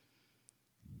he,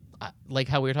 like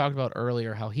how we were talking about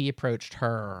earlier, how he approached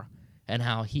her and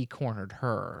how he cornered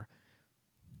her.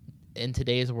 In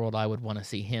today's world, I would want to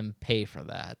see him pay for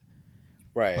that.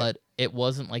 Right. But it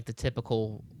wasn't like the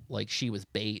typical, like she was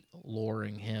bait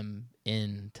luring him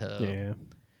into... Yeah.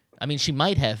 I mean, she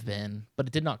might have been, but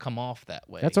it did not come off that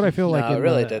way. That's what I feel like. It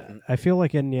really didn't. I feel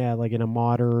like in a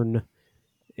modern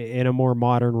in a more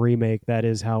modern remake, that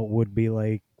is how it would be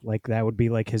like that would be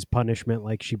like his punishment.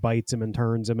 Like she bites him and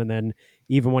turns him, and then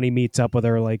even when he meets up with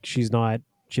her, like she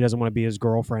doesn't want to be his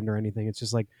girlfriend or anything. It's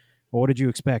just like, well, what did you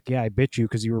expect? Yeah, I bit you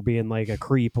because you were being like a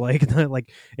creep. Like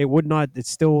it would not. It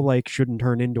still like shouldn't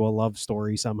turn into a love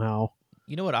story somehow.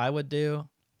 You know what I would do,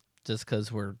 just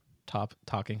because we're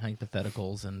talking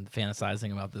hypotheticals and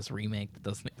fantasizing about this remake that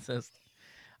doesn't exist.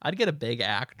 I'd get a big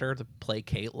actor to play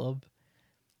Caleb,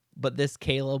 but this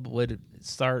Caleb would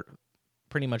start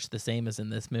pretty much the same as in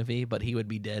this movie, but he would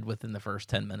be dead within the first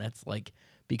 10 minutes. Like,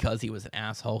 because he was an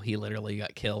asshole, he literally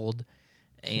got killed.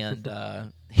 And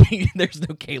there's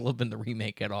no Caleb in the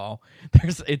remake at all.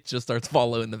 It just starts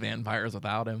following the vampires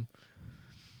without him.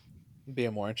 It'd be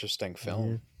a more interesting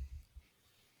film.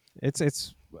 Yeah.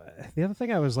 It's the other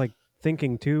thing I was like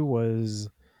thinking too was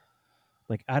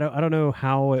like I don't know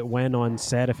how it went on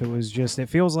set. If it was just, it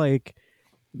feels like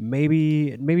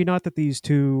maybe not that these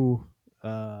two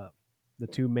the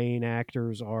two main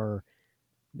actors are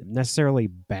necessarily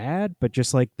bad, but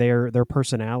just like their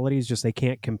personalities, just they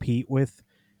can't compete with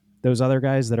those other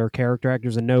guys that are character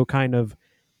actors, and no kind of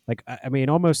like, I mean,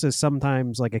 almost as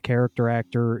sometimes like a character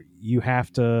actor, you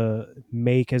have to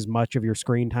make as much of your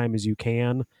screen time as you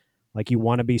can. Like you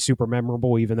want to be super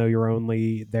memorable, even though you're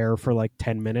only there for like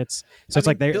 10 minutes. So it's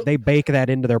like they bake that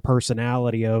into their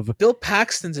personality. Of Bill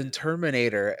Paxton's in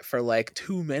Terminator for like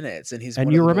 2 minutes, and he's and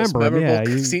one you of the remember most him, memorable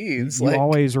yeah. scenes. You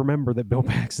always remember that Bill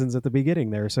Paxton's at the beginning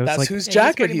there. So that's it's like whose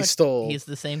jacket he stole. He's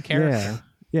the same character.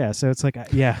 Yeah. So it's like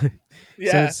yeah.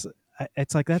 Yeah. So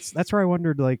it's like that's where I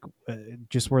wondered, like,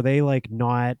 just were they like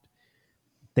not,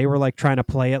 they were like trying to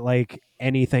play it like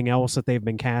anything else that they've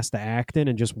been cast to act in,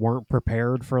 and just weren't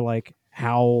prepared for like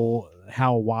how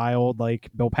wild like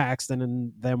Bill Paxton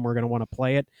and them were going to want to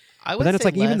play it. But then it's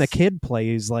like even the kid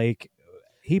plays like,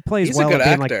 he plays he's well a good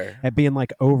at being actor.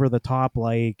 like over the top,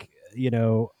 like, you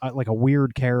know, like a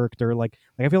weird character. Like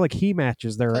I feel like he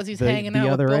matches because he's hanging out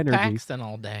other with Bill energy. Paxton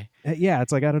all day. Yeah,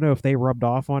 it's like I don't know if they rubbed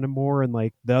off on him more, and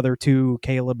like the other two,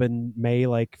 Caleb and May,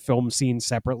 like filmed scenes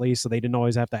separately, so they didn't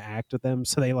always have to act with them,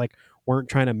 so they like weren't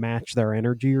trying to match their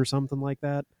energy or something like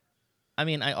that. I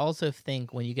mean, I also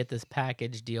think when you get this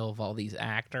package deal of all these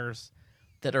actors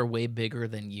that are way bigger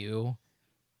than you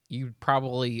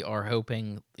probably are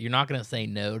hoping you're not going to say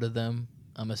no to them,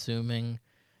 I'm assuming,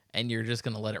 and you're just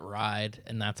going to let it ride,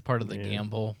 and that's part of the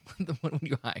gamble when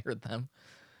you hire them.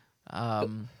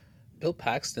 Bill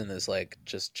Paxton is like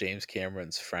just James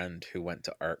Cameron's friend who went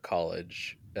to art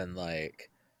college, and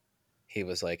like he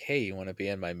was like, "Hey, you want to be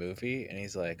in my movie?" And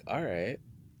he's like, "All right."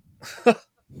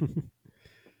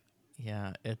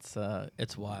 Yeah,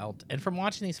 it's wild. And from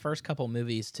watching these first couple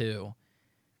movies too,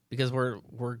 because we're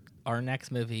our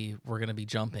next movie we're going to be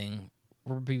jumping,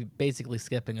 we'll be basically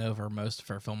skipping over most of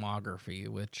her filmography,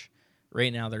 which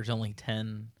right now there's only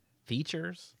 10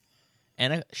 features,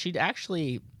 and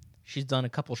she's done a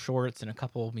couple shorts and a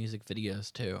couple music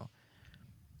videos too.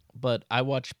 But I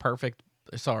watched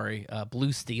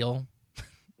Blue Steel.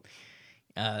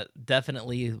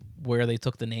 Definitely where they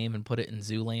took the name and put it in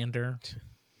Zoolander.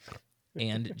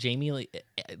 And Jamie Lee,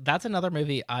 that's another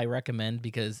movie I recommend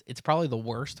because it's probably the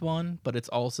worst one, but it's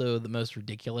also the most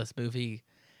ridiculous movie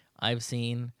I've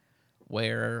seen,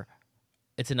 where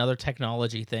it's another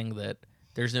technology thing that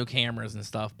there's no cameras and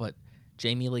stuff, but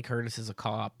Jamie Lee Curtis is a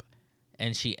cop,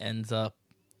 and she ends up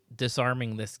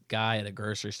disarming this guy at a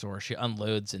grocery store. She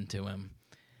unloads into him,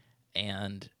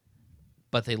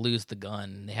 but they lose the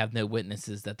gun. They have no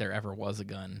witnesses that there ever was a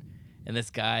gun. And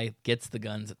this guy gets the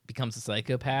guns, becomes a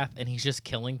psychopath, and he's just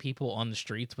killing people on the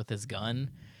streets with his gun.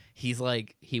 He's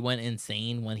like, he went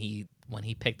insane when he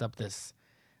picked up this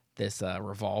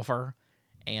revolver,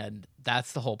 and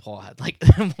that's the whole plot. Like,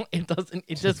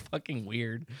 it's just fucking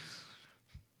weird.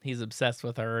 He's obsessed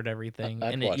with her and everything.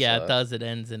 It does. It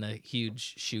ends in a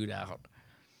huge shootout.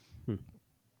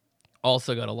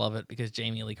 Also gotta love it because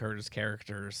Jamie Lee Curtis'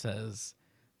 character says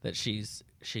that she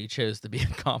chose to be a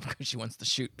cop because she wants to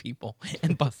shoot people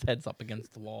and bust heads up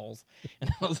against the walls. And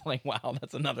I was like, wow,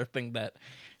 that's another thing that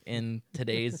in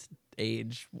today's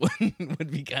age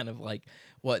would be kind of like,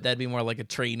 what, that'd be more like a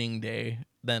training day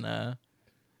than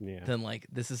like,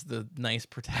 this is the nice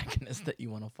protagonist that you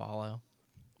want to follow.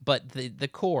 But the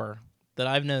core that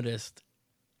I've noticed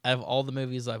out of all the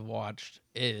movies I've watched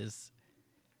is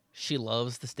she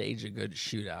loves to stage a good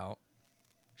shootout.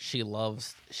 She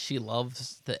loves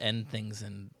to end things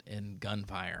in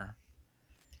gunfire.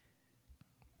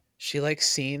 She likes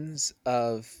scenes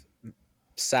of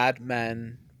sad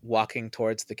men walking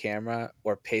towards the camera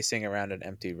or pacing around an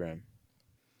empty room.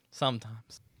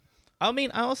 Sometimes. I mean,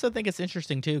 I also think it's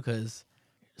interesting too because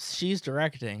she's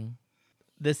directing.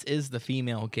 this is the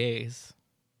female gaze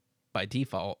by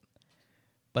default.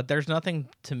 But there's nothing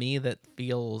to me that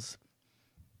feels,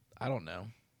 I don't know.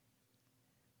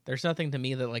 There's nothing to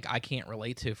me that like I can't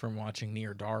relate to from watching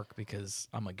Near Dark because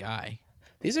I'm a guy.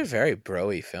 These are very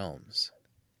bro-y films.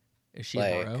 Is she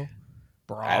Like, a bro?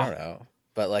 Bra. I don't know.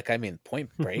 But like, I mean,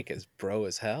 Point Break is bro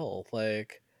as hell.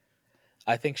 Like,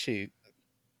 I think she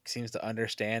seems to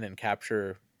understand and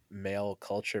capture male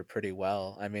culture pretty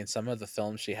well. I mean, some of the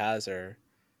films she has are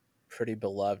pretty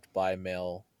beloved by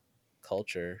male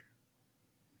culture,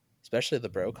 especially the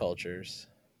bro cultures.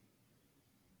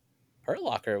 Hurt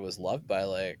Locker was loved by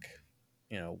like,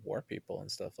 you know, war people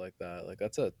and stuff like that. Like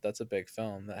that's a big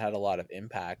film that had a lot of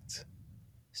impact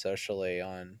socially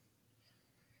on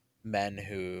men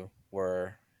who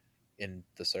were in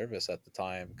the service at the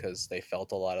time because they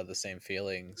felt a lot of the same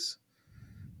feelings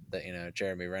that, you know,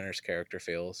 Jeremy Renner's character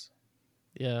feels.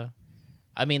 Yeah.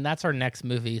 I mean, that's our next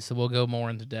movie, so we'll go more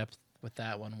into depth with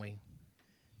that when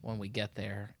we get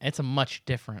there. It's a much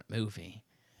different movie.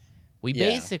 We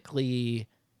basically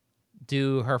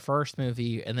do her first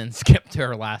movie and then skip to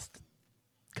her last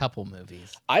couple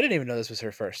movies. I didn't even know this was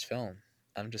her first film.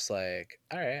 I'm just like,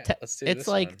 all right, let's do this. It's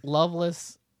like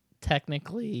Loveless,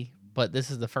 technically, but this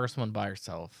is the first one by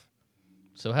herself.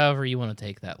 So however you want to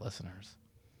take that, listeners.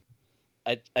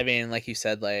 I mean, like you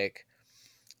said, like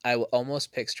I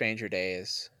almost picked Stranger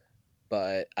Days,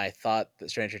 but I thought that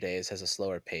Stranger Days has a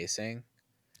slower pacing.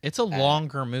 It's a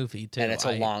longer movie too, and it's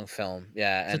a long film.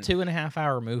 Yeah, it's a 2.5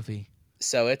 hour movie.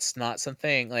 So it's not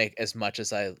something like, as much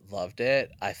as I loved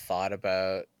it, I thought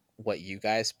about what you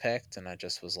guys picked, and I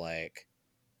just was like,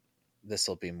 this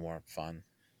will be more fun.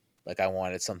 Like, I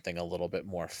wanted something a little bit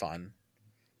more fun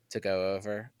to go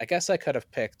over. I guess I could have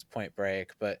picked Point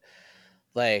Break, but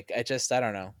like, I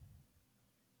don't know.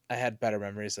 I had better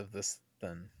memories of this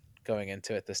than going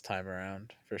into it this time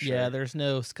around, for sure. Yeah, there's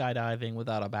no skydiving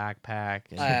without a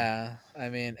backpack. I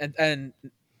mean, and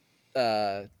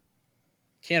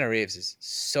Keanu Reeves is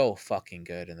so fucking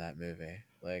good in that movie.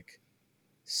 Like,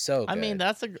 so good. I mean,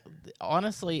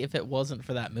 honestly, if it wasn't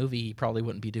for that movie, he probably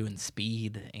wouldn't be doing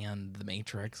Speed and The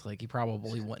Matrix. Like, he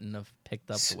probably wouldn't have picked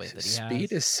up the way that he has.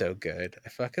 Speed is so good. I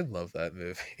fucking love that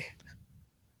movie.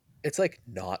 It's like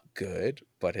not good,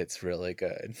 but it's really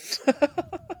good.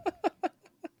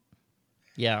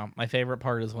 Yeah, my favorite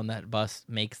part is when that bus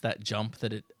makes that jump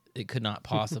that it could not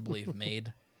possibly have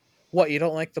made. What, you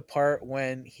don't like the part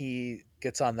when he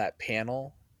gets on that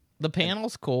panel? The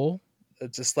panel's cool.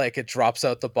 It's just like it drops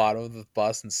out the bottom of the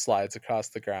bus and slides across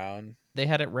the ground. They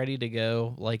had it ready to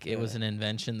go, like it was an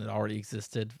invention that already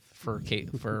existed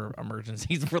for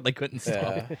emergencies where they couldn't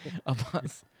stop a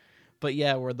bus. But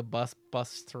yeah, where the bus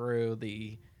busts through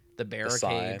the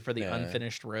barricade for the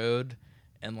unfinished road,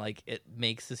 and like it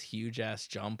makes this huge ass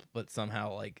jump, but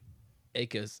somehow like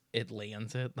it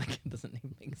lands it. Like, it doesn't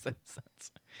even make sense.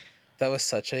 That was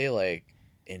such a like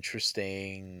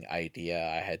interesting idea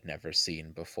I had never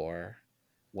seen before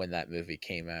when that movie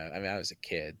came out. I mean, I was a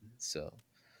kid, so,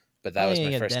 but that was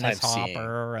my first Dennis time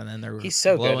Hopper, seeing. And then they're he's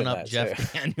so blowing good up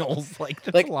Jeff too. Daniels. Like,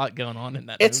 there's a lot going on in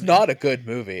that. It's movie. not a good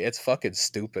movie. It's fucking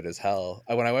stupid as hell.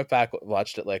 When I went back,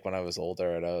 watched it like when I was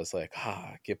older, and I was like,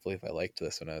 I can't believe I liked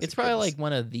this when I was. It's probably like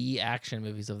one of the action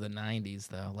movies of the '90s,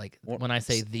 though. Like, when I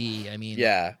say I mean,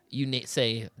 yeah. You name it's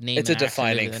a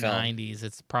defining film. film. The '90s.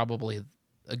 It's probably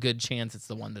a good chance it's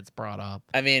the one that's brought up.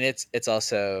 I mean, it's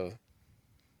also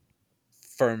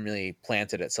firmly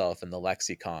planted itself in the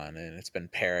lexicon, and it's been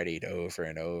parodied over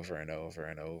and over and over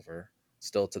and over.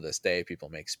 Still to this day, people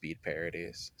make Speed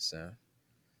parodies.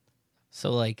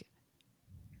 So like,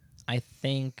 I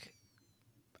think,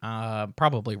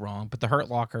 probably wrong, but The Hurt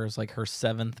Locker is like her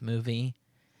 7th movie.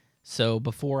 So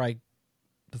before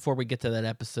we get to that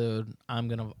episode, I'm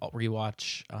gonna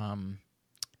rewatch.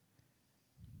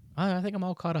 I think I'm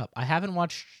all caught up. I haven't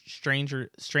watched Strange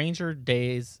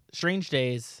Days. Strange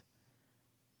Days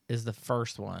is the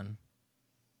first one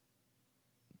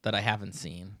that I haven't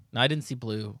seen. Now, I didn't see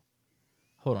Blue.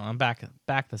 Hold on, I'm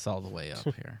back this all the way up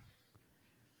here.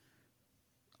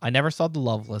 I never saw The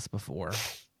Loveless before.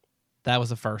 That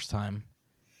was the first time.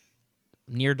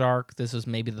 Near Dark, this was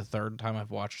maybe the 3rd time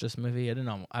I've watched this movie.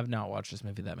 I've not watched this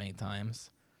movie that many times.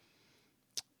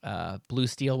 Blue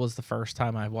Steel was the first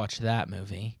time I watched that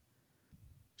movie.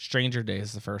 Stranger Days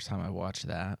is the first time I watched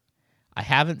that. I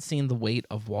haven't seen The Weight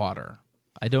of Water.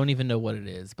 I don't even know what it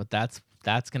is, but that's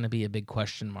going to be a big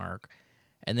question mark.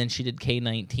 And then she did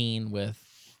K-19 with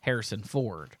Harrison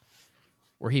Ford,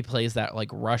 where he plays that like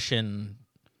Russian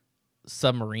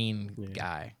submarine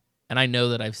guy. And I know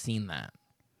that I've seen that.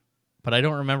 but I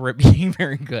don't remember it being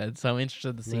very good. So I'm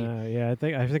interested to see. Yeah, I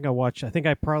think I watched. I think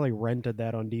I probably rented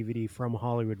that on DVD from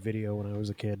Hollywood Video when I was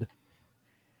a kid.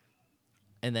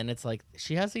 And then it's like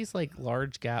she has these like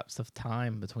large gaps of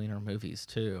time between her movies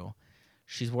too.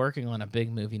 She's working on a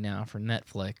big movie now for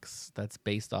Netflix that's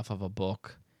based off of a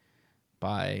book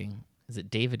by, is it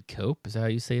David Cope? Is that how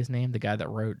you say his name? The guy that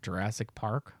wrote Jurassic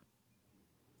Park?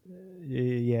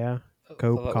 Yeah,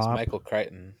 Cope. That was Michael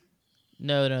Crichton.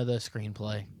 No, the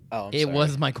screenplay. Oh, it sorry.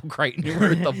 was Michael Crichton who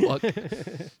wrote the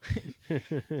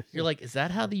book. You're like, is that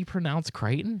how you pronounce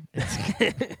Crichton?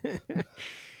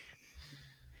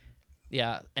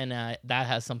 Yeah, and that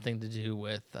has something to do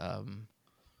with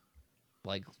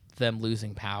like them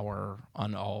losing power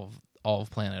on all of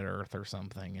planet Earth or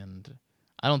something. And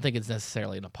I don't think it's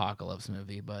necessarily an apocalypse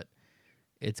movie, but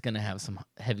it's going to have some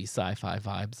heavy sci-fi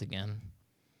vibes again.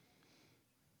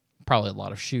 Probably a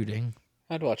lot of shooting.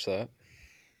 I'd watch that.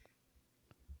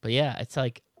 But yeah, it's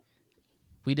like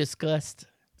we discussed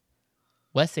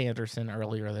Wes Anderson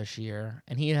earlier this year,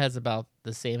 and he has about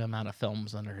the same amount of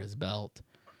films under his belt.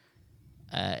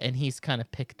 And he's kind of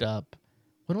picked up.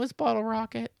 When was Bottle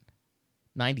Rocket?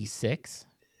 96?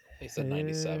 He said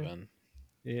 97.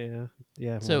 Yeah.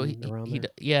 So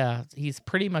he's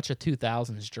pretty much a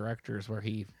 2000s director is where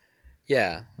he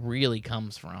really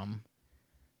comes from.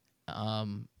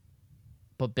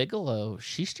 But Bigelow,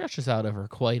 she stretches out over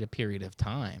quite a period of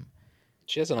time.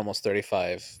 She has an almost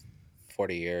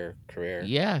 40-year career.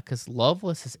 Yeah, because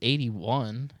Loveless is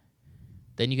 81.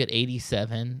 Then you get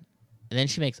 87. And then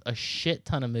she makes a shit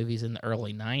ton of movies in the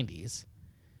early 90s.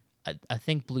 I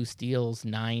think Blue Steel's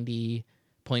 90,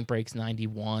 Point Break's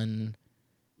 91,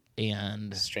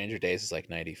 and Stranger Days is like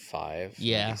 95.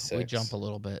 Yeah, 96. we jump a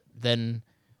little bit. Then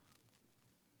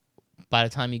by the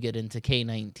time you get into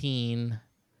K-19,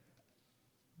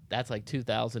 that's like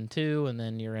 2002, and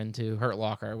then you're into Hurt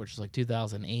Locker, which is like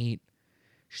 2008.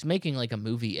 She's making like a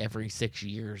movie every 6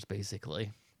 years,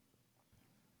 basically.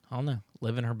 I don't know.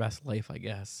 Living her best life, I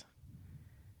guess.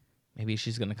 Maybe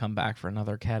she's going to come back for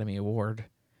another Academy Award.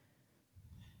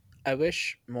 I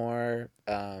wish more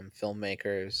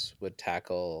filmmakers would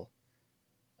tackle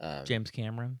James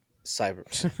Cameron.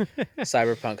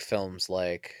 cyberpunk films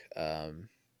like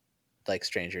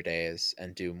Stranger Days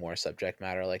and do more subject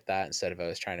matter like that instead of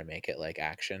always trying to make it like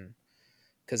action.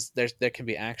 Because there can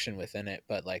be action within it,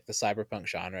 but like the cyberpunk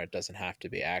genre, it doesn't have to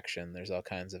be action. There's all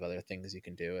kinds of other things you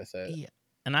can do with it. Yeah,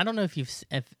 and I don't know if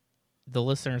the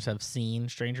listeners have seen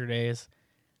Stranger Days.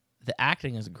 The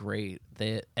acting is great.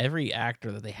 Every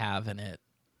actor that they have in it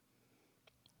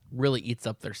really eats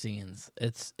up their scenes.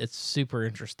 It's super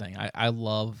interesting. I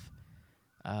love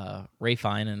Ray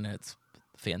Fiennes, and it's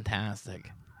fantastic.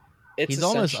 He's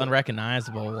almost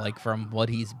unrecognizable, like from what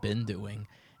he's been doing.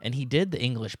 And he did The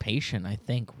English Patient, I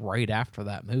think, right after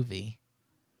that movie.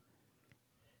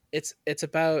 It's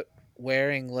about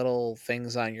wearing little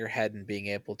things on your head and being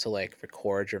able to like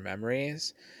record your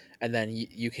memories, and then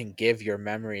you can give your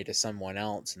memory to someone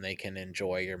else and they can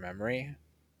enjoy your memory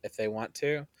if they want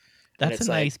to. That's a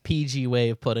nice PG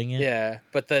way of putting it. Yeah,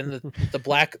 but then the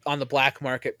black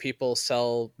market, people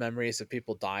sell memories of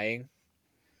people dying,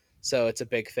 so it's a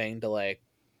big thing to like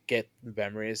get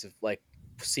memories of like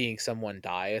seeing someone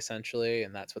die, essentially,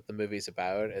 and that's what the movie's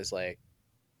about, is like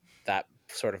that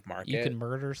sort of market. You can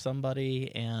murder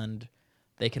somebody and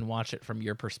they can watch it from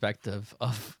your perspective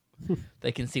of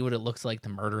they can see what it looks like to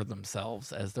murder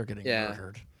themselves as they're getting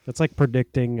murdered. That's like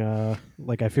predicting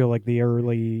like I feel like the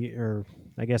early, or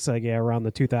I guess around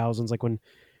the 2000s, like when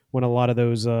a lot of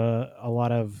those a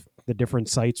lot of the different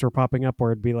sites were popping up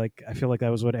where it'd be like, I feel like that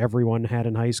was what everyone had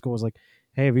in high school, was like,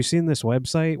 hey, have you seen this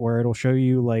website where it'll show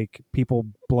you like people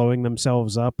blowing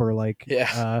themselves up or like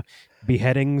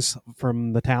beheadings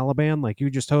from the Taliban? Like, you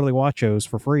just totally watch those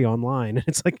for free online.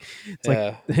 It's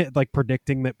like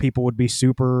predicting that people would be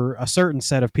a certain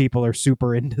set of people are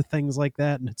super into things like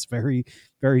that, and it's very,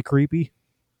 very creepy.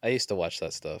 I used to watch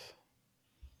that stuff.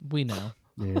 We know.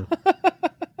 Yeah.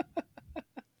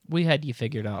 We had you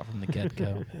figured out from the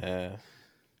get-go. Yeah.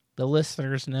 The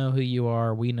listeners know who you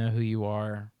are. We know who you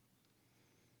are.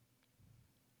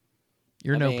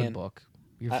 You're an open book.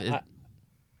 I'm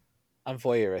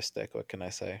voyeuristic. What can I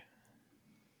say?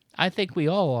 I think we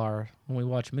all are when we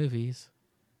watch movies.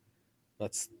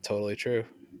 That's totally true.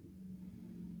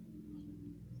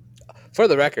 For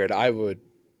the record, I would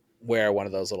wear one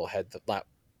of those little head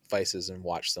devices and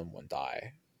watch someone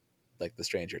die, like the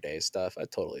Stranger Days stuff.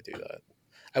 I'd totally do that.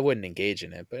 I wouldn't engage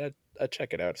in it, but I'd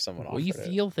check it out if someone offered it. Well, you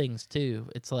feel things too.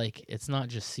 It's like, it's not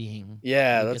just seeing.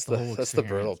 Yeah, that's the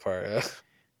brutal part.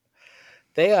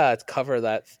 They cover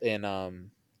that in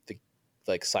the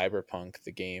Cyberpunk,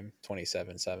 the game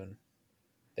 2077.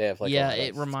 They have like a Yeah, lot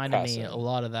it of reminded me a crossover.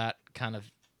 lot of that kind of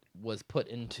was put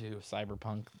into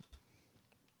Cyberpunk.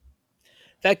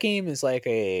 That game is like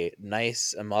a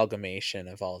nice amalgamation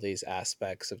of all these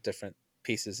aspects of different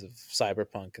pieces of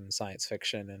cyberpunk and science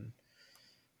fiction and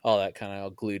all that kind of all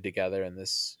glued together in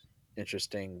this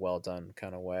interesting, well done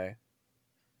kind of way.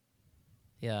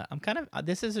 Yeah, I'm kind of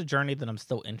this is a journey that I'm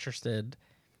still interested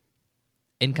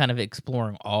in kind of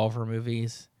exploring all of her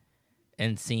movies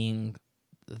and seeing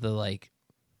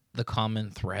the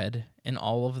common thread in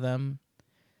all of them,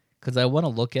 cuz I want to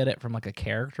look at it from like a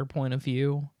character point of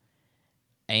view,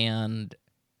 and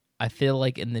I feel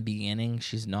like in the beginning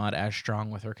she's not as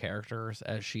strong with her characters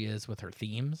as she is with her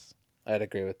themes, I'd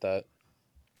agree with that.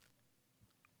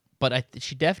 but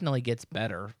she definitely gets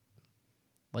better.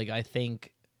 Like I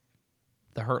think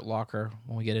The Hurt Locker,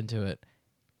 when we get into it,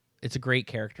 it's a great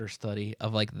character study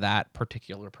of like that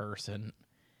particular person,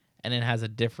 and it has a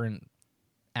different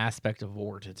aspect of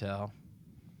war to tell.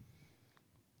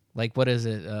 Like, what is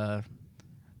it?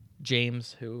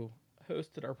 James, who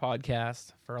hosted our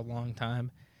podcast for a long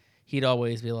time, he'd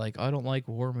always be like, I don't like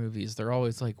war movies. They're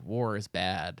always like, war is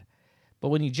bad. But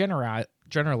when you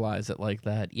generalize it like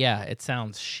that, yeah, it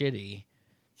sounds shitty.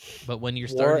 But when you're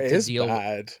starting to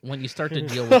deal when you start to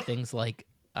deal with things like,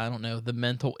 I don't know, the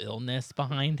mental illness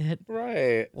behind it,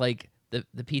 right? Like the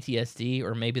PTSD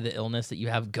or maybe the illness that you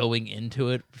have going into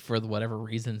it for whatever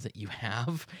reasons that you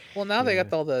have. Well, now they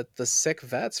got all the sick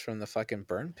vets from the fucking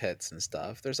burn pits and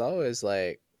stuff. There's always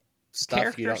like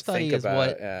stuff you don't think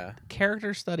about. Yeah.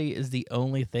 Character study is the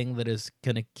only thing that is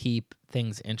going to keep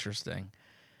things interesting.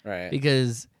 Right.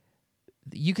 Because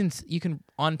you can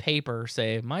on paper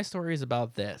say my story is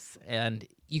about this, and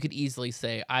you could easily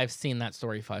say I've seen that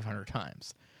story 500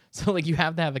 times. So like you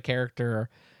have to have a character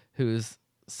who's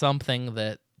something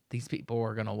that these people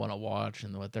are going to want to watch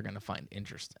and what they're going to find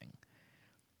interesting.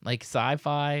 Like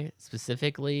sci-fi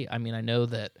specifically, I mean, I know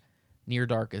that Near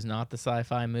Dark is not the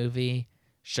sci-fi movie,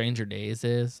 Stranger Days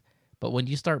is, but when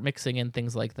you start mixing in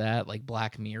things like that, like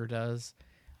Black Mirror does,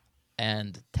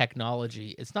 and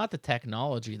technology, it's not the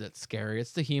technology that's scary,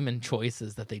 it's the human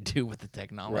choices that they do with the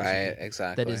technology. Right,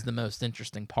 exactly. That is the most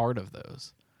interesting part of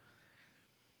those.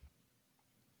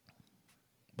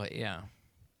 But yeah,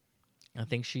 I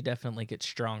think she definitely gets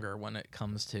stronger when it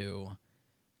comes to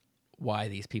why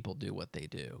these people do what they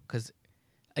do. Because,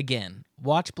 again,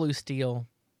 watch Blue Steel,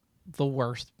 the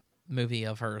worst movie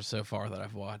of hers so far that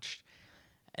I've watched.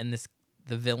 And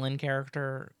the villain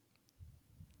character,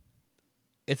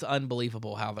 it's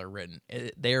unbelievable how they're written.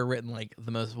 They are written like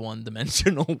the most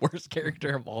one-dimensional worst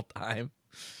character of all time.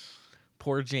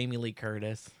 Poor Jamie Lee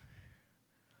Curtis.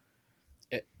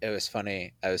 It was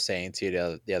funny. I was saying to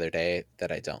you the other day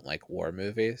that I don't like war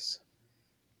movies.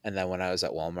 And then when I was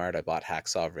at Walmart, I bought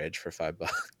Hacksaw Ridge for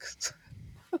 $5.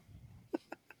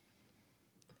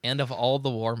 And of all the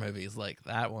war movies, like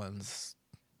that's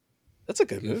a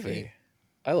good goofy movie.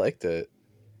 I liked it.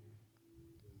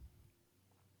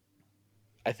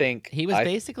 I think he was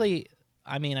basically,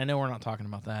 I mean, I know we're not talking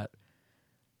about that,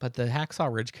 but the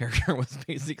Hacksaw Ridge character was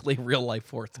basically real life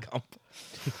Forrest Gump.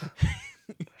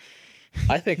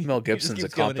 I think Mel Gibson's a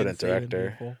competent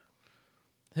director. People.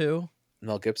 Who?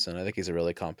 Mel Gibson. I think he's a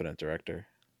really competent director.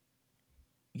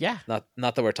 Yeah. Not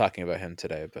that we're talking about him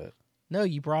today, but no,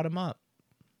 you brought him up.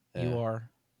 Yeah. You are.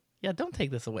 Yeah, don't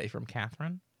take this away from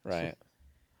Catherine. Right.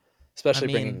 Especially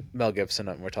bringing Mel Gibson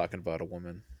up when we're talking about a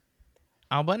woman.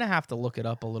 I'm going to have to look it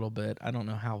up a little bit. I don't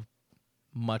know how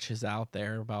much is out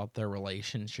there about their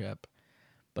relationship,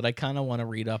 but I kind of want to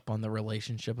read up on the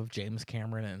relationship of James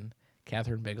Cameron and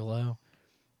Catherine Bigelow,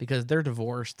 because they're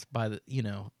divorced by the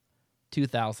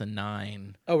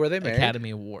 2009. Oh, were they married?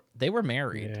 Academy Award. They were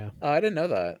married. Yeah. Oh, I didn't know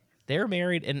that. They were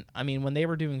married, and I mean,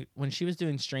 when she was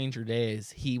doing Stranger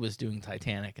Days, he was doing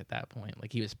Titanic at that point.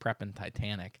 Like he was prepping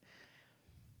Titanic.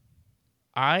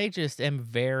 I just am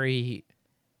very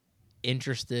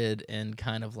interested in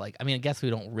kind of like, I mean, I guess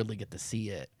we don't really get to see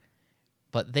it,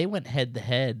 but they went head to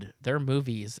head. Their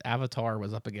movies, Avatar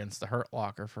was up against The Hurt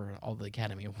Locker for all the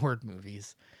Academy Award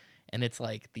movies. And it's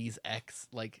like these I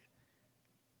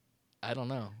don't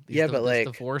know. But like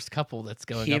the divorced couple that's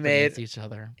going up against each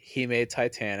other. He made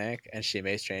Titanic and she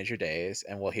made Stranger Days.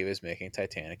 And while he was making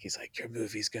Titanic, he's like, your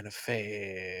movie's going to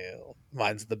fail.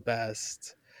 Mine's the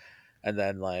best. And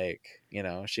then like,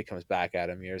 she comes back at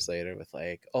him years later with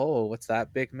like, oh, what's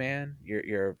that, big man?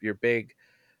 Your big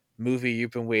movie you've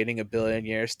been waiting a billion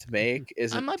years to make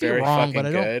isn't very fucking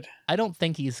good. I don't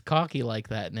think he's cocky like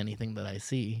that in anything that I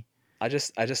see. I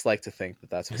just like to think that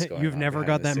that's what's going on. You've never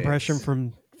got that impression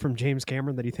from James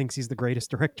Cameron that he thinks he's the greatest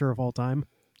director of all time?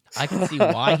 I can see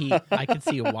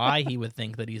why he would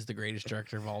think that he's the greatest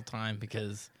director of all time,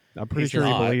 because I'm pretty He's sure he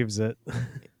not. believes it.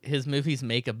 his movies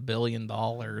make $1 billion,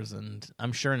 and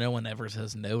I'm sure no one ever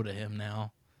says no to him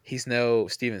now. He's no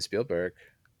Steven Spielberg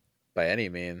by any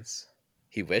means.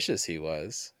 He wishes he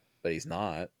was, but he's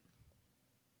not.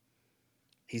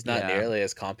 He's not Yeah. nearly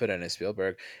as competent as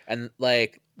Spielberg. And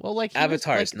like Well, like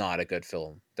Avatar is like, not a good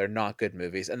film. They're not good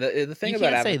movies. And the thing you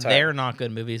about can't say Avatar, they're not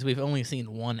good movies. We've only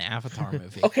seen one Avatar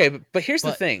movie. okay, but here's the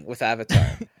But- thing with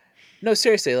Avatar. No,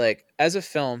 seriously, like as a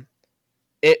film,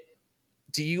 it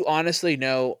do you honestly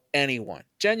know anyone,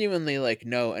 genuinely like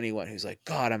know anyone who's like,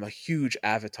 God, I'm a huge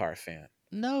Avatar fan?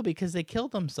 No, because they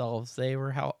killed themselves. They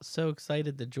were so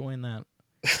excited to join that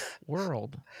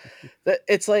world.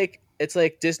 It's like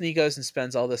Disney goes and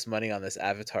spends all this money on this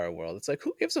Avatar world. It's like,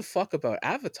 who gives a fuck about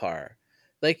Avatar?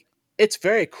 Like, it's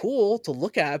very cool to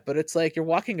look at, but it's like you're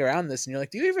walking around this and you're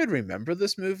like, do you even remember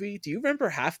this movie? Do you remember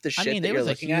half the shit I mean, that it you're was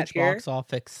a looking at huge here?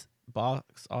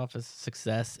 box office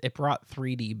success. It brought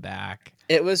 3D back.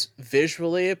 It was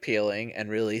visually appealing and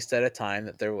released at a time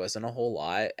that there wasn't a whole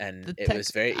lot, and it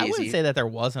was very I wouldn't easy. say that there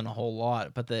wasn't a whole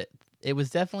lot, but that it was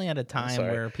definitely at a time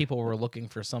sorry. where people were looking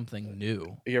for something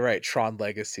new. You're right, Tron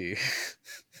Legacy.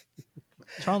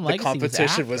 Tron The Legacy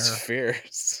competition was was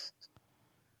fierce.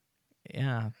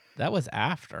 Yeah, that was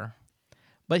after.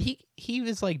 But he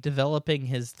was like developing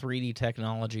his 3D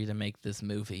technology to make this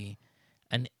movie.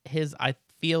 And I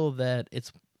feel that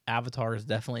Avatar is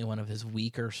definitely one of his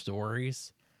weaker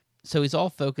stories. So he's all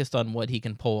focused on what he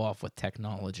can pull off with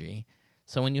technology.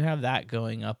 So when you have that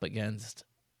going up against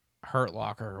Hurt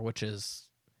Locker, which is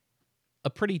a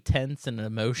pretty tense and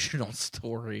emotional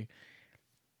story,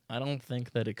 I don't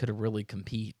think that it could really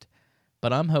compete.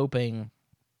 But I'm hoping,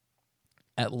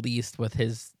 at least with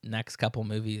his next couple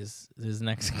movies, his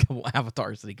next couple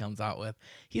Avatars that he comes out with,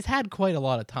 he's had quite a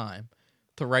lot of time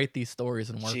to write these stories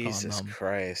and work Jesus on them.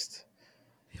 Christ.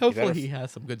 Hopefully he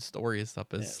has some good stories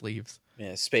up his sleeves.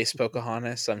 Yeah, Space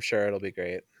Pocahontas. I'm sure it'll be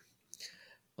great.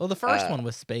 Well, the first one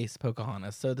was Space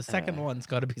Pocahontas, so the second one's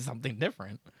got to be something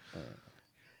different.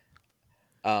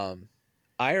 I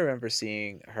remember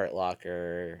seeing Hurt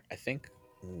Locker, I think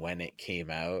when it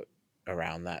came out,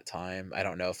 around that time. I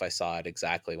don't know if I saw it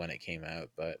exactly when it came out,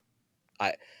 but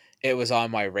it was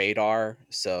on my radar,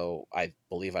 so I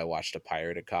believe I watched a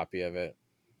pirated copy of it,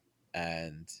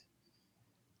 and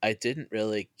I didn't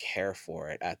really care for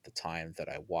it at the time that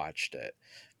I watched it,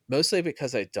 mostly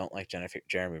because I don't like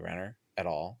Jeremy Renner at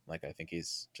all. Like, I think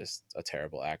he's just a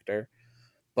terrible actor,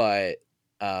 but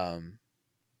I'm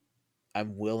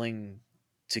willing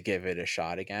to give it a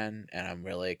shot again, and I'm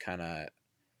really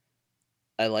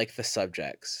I like the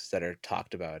subjects that are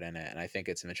talked about in it, and I think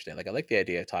it's interesting. Like, I like the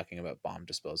idea of talking about bomb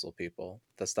disposal people.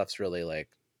 That stuff's really like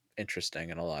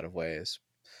interesting in a lot of ways.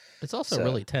 It's also a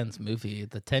really tense movie.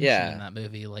 The tension in that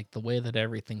movie, like the way that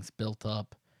everything's built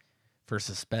up for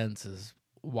suspense, is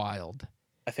wild.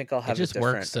 I think I'll have a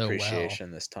different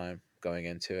appreciation this time going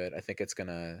into it. I think it's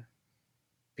gonna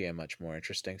be a much more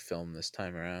interesting film this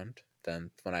time around than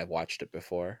when I watched it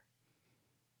before.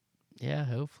 Yeah,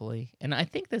 hopefully. And I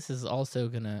think this is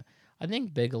also I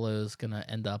think Bigelow's gonna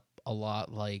end up a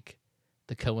lot like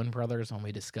the Coen brothers when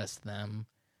we discussed them,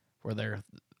 where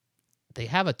they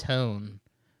have a tone,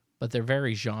 but they're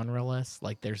very genreless.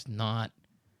 Like, there's not,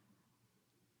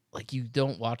 like, you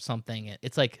don't watch something.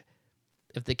 It's like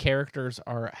if the characters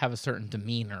have a certain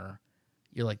demeanor,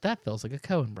 you're like, that feels like a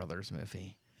Coen brothers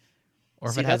movie. Or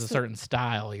if it has a certain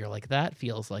style, you're like, that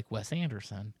feels like Wes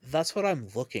Anderson. That's what I'm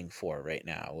looking for right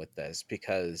now with this,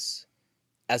 because,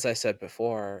 as I said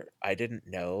before, I didn't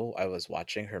know I was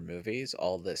watching her movies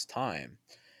all this time.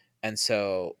 And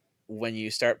so when you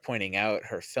start pointing out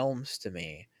her films to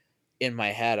me, in my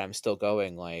head, I'm still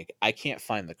going like, I can't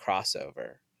find the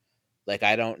crossover. Like,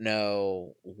 I don't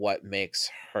know what makes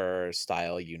her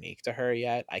style unique to her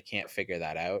yet. I can't figure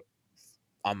that out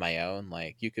on my own.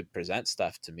 Like, you could present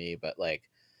stuff to me, but like,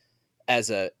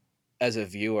 as a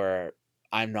viewer,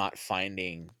 I'm not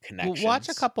finding connections. Well, watch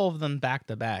a couple of them back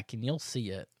to back and you'll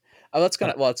see it. Oh,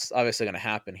 it's obviously gonna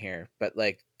happen here, but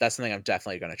like, that's something I'm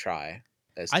definitely gonna try.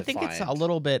 I think it's a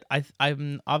little bit,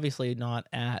 I'm obviously not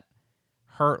at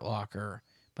Hurt Locker,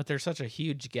 but there's such a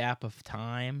huge gap of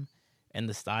time and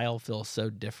the style feels so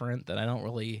different that I don't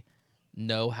really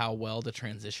know how well the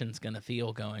transition's going to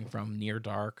feel going from Near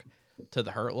Dark to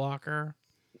the Hurt Locker.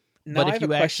 Now, but if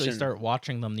you actually start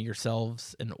watching them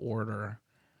yourselves in order,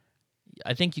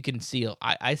 I think you can see,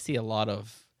 I see a lot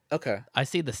of, I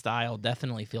see the style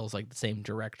definitely feels like the same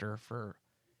director for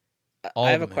all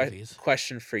I have the a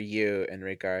question for you in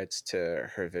regards to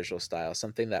her visual style.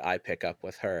 Something that I pick up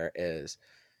with her is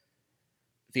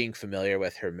being familiar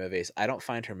with her movies, I don't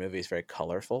find her movies very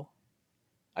colorful.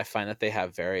 I find that they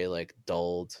have very like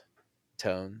dulled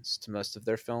tones to most of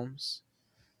their films.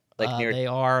 Like near They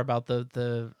are about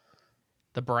the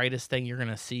brightest thing you're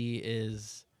gonna see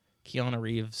is Keanu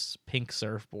Reeves' pink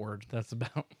surfboard. That's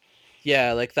about.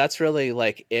 Yeah, like that's really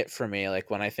like it for me.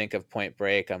 Like when I think of Point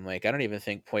Break, I'm like, I don't even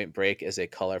think Point Break is a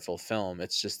colorful film.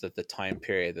 It's just that the time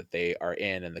period that they are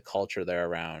in and the culture they're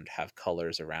around have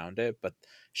colors around it, but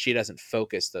she doesn't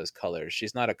focus those colors.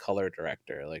 She's not a color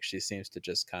director. Like she seems to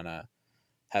just kind of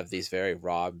have these very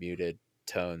raw, muted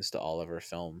tones to all of her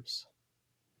films.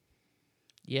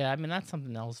 Yeah, I mean that's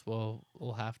something else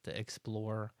we'll have to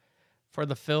explore for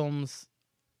the films.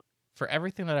 For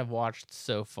everything that I've watched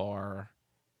so far,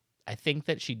 I think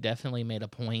that she definitely made a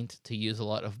point to use a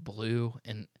lot of blue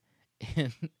and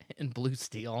blue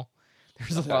steel.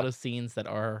 There's a lot of scenes that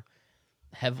are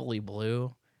heavily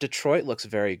blue. Detroit looks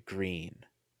very green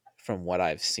from what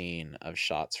I've seen of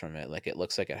shots from it. Like it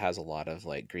looks like it has a lot of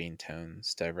like green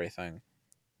tones to everything.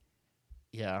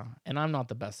 Yeah, and I'm not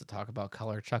the best to talk about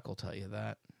color. Chuck will tell you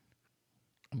that.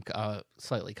 I'm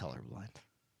slightly colorblind.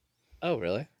 Oh,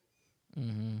 really?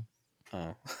 Mm-hmm.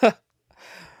 Oh.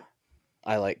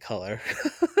 I like color.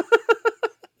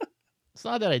 It's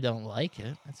not that I don't like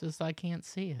it. It's just I can't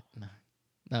see it.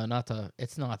 No,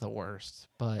 it's not the worst,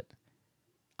 but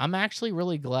I'm actually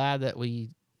really glad that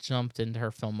we jumped into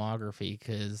her filmography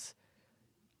because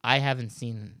I haven't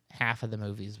seen half of the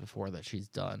movies before that she's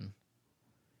done.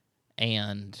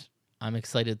 And I'm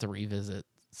excited to revisit.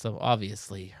 So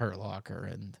obviously Hurt Locker,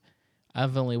 and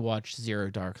I've only watched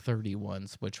Zero Dark 30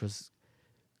 once, which was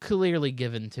clearly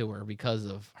given to her because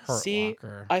of Hurt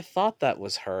Locker. I thought that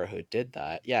was her who did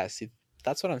that. Yeah, see,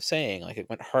 that's what I'm saying. Like it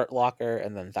went Hurt Locker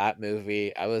and then that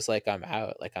movie. I was like, I'm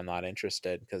out. Like I'm not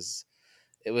interested because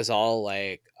it was all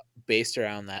like based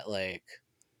around that like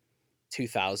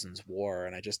 2000s war,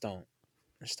 and I just don't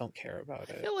care about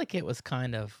it. I feel like it was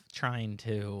kind of trying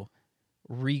to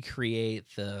recreate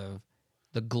the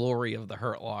glory of the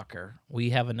Hurt Locker. We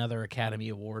have another Academy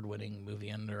Award winning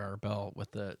movie under our belt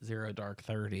with the Zero Dark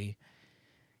 30.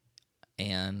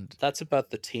 And that's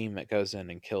about the team that goes in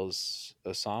and kills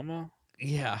Osama.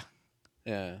 Yeah.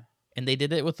 Yeah. And they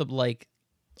did it with like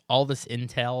all this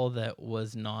intel that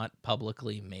was not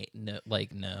publicly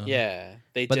known. Yeah,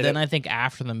 But then I think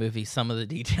after the movie, some of the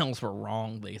details were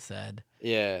wrong. They said.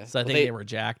 Yeah. So I think they were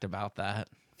jacked about that.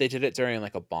 They did it during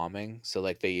like a bombing, so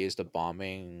like they used a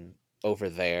bombing over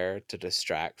there to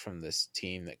distract from this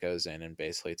team that goes in and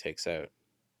basically takes out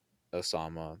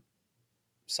Osama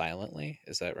silently.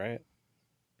 Is that right?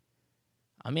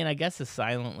 I mean, I guess as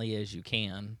silently as you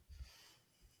can.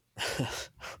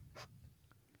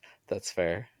 That's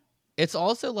fair. It's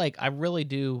also like I really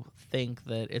do think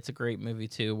that it's a great movie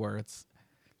too, where it's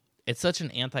such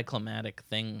an anticlimactic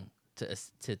thing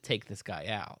to take this guy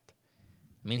out.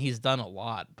 I mean, he's done a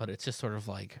lot, but it's just sort of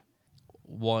like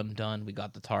one done. We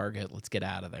got the target. Let's get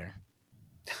out of there.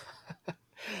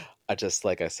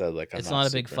 Like I said, like it's not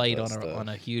a big fight on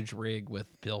a huge rig with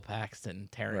Bill Paxton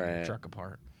tearing the truck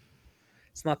apart.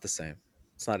 It's not the same.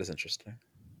 It's not as interesting.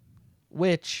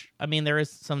 Which, I mean, there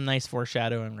is some nice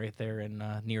foreshadowing right there in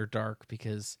Near Dark,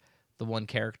 because the one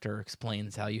character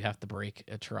explains how you have to break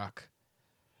a truck,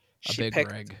 big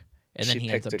rig, and then he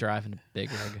ends up driving a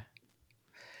big rig.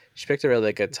 She picked a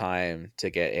really good time to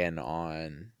get in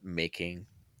on making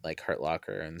like Hurt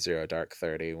Locker and Zero Dark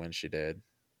 30 when she did.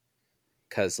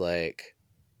 Because like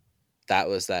that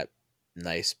was that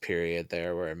nice period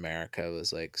there where America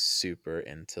was like super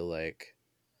into like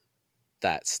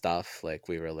that stuff. Like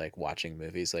we were like watching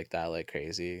movies like that like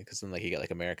crazy, because then like you get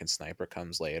like American Sniper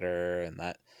comes later, and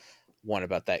that one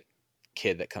about that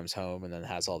kid that comes home and then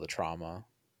has all the trauma.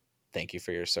 Thank you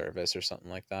for your service or something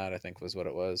like that, I think was what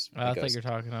it was. I thought you're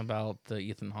talking about the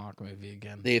Ethan Hawke movie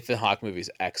again. The Ethan Hawke movie's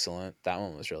excellent. That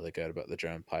one was really good about the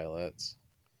drone pilots.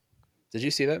 Did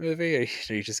you see that movie, or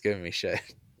are you just giving me shit?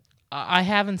 I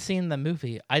haven't seen the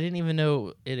movie. I didn't even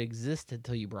know it existed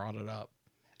till you brought it up.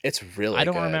 It's really I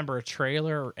don't good. remember a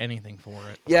trailer or anything for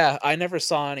it. Yeah, I never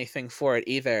saw anything for it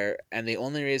either. And the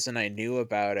only reason I knew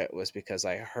about it was because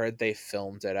I heard they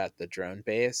filmed it at the drone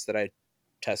base that I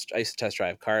used to test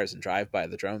drive cars and drive by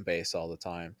the drone base all the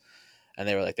time. And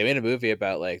they were like, they made a movie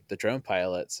about like the drone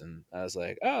pilots. And I was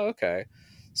like, oh, okay.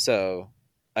 So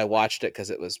I watched it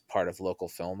because it was part of local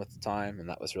film at the time. And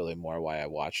that was really more why I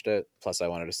watched it. Plus I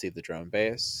wanted to see the drone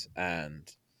base. And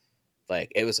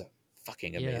like, it was a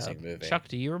fucking amazing movie. Chuck,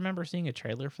 do you remember seeing a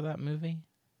trailer for that movie?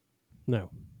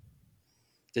 No.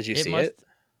 Did you see it?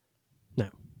 No.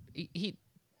 He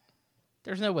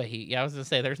there's no way I was gonna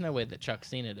say there's no way that Chuck's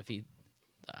seen it if he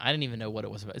I didn't even know what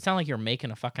it was about. It sounded like you were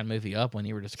making a fucking movie up when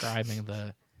you were describing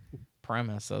the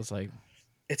premise. I was like,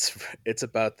 it's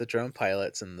about the drone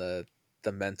pilots and the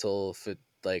mental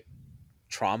like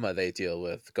trauma they deal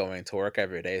with going to work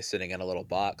every day, sitting in a little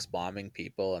box, bombing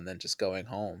people, and then just going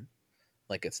home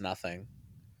like it's nothing.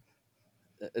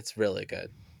 It's really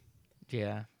good.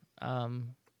 yeah.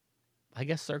 I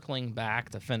guess circling back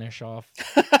to finish off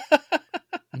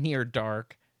Near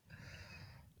Dark.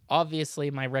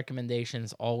 Obviously, my recommendation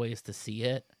is always to see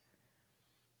it.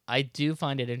 I do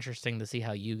find it interesting to see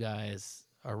how you guys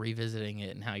are revisiting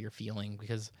it and how you're feeling,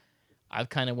 because I've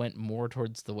kind of went more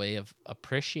towards the way of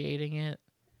appreciating it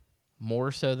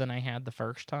more so than I had the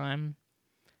first time.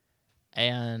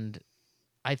 And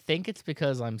I think it's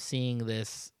because I'm seeing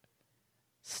this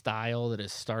style that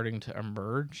is starting to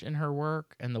emerge in her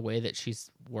work and the way that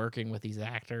she's working with these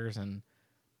actors and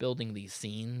building these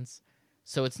scenes.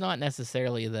 So it's not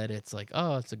necessarily that it's like,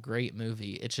 oh, it's a great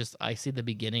movie. It's just I see the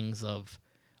beginnings of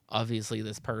obviously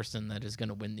this person that is going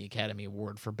to win the Academy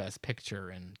Award for Best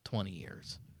Picture in 20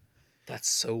 years. That's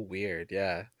so weird.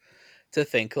 Yeah. To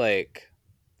think like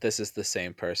this is the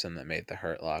same person that made The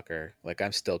Hurt Locker. Like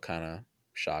I'm still kind of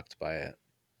shocked by it.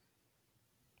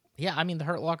 Yeah, I mean, The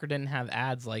Hurt Locker didn't have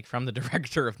ads like from the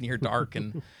director of Near Dark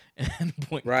and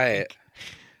Point Right. Blank.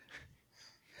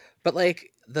 But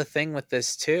like the thing with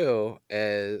this too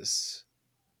is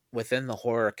within the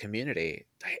horror community,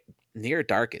 Near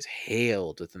Dark is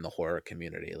hailed within the horror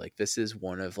community. Like this is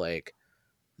one of like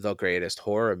the greatest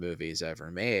horror movies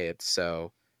ever made.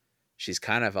 So she's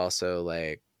kind of also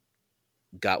like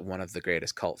got one of the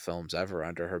greatest cult films ever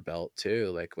under her belt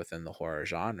too, like within the horror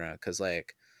genre. Cause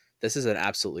like this is an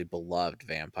absolutely beloved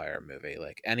vampire movie.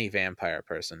 Like any vampire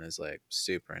person is like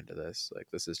super into this. Like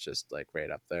this is just like right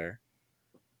up there.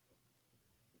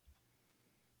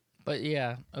 But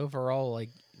yeah, overall, like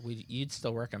you'd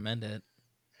still recommend it.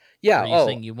 Yeah. Or are you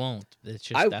saying you won't? It's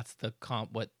just I that's the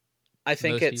what I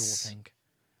think most people it's think.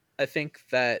 I think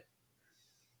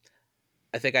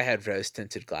I had rose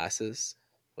tinted glasses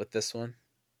with this one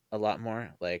a lot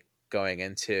more. Like going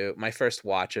into my first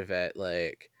watch of it,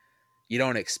 like you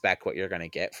don't expect what you're gonna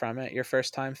get from it your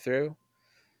first time through.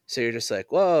 So you're just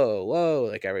like, whoa, whoa,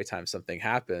 like every time something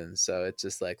happens. So it's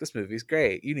just like, this movie's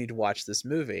great. You need to watch this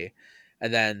movie.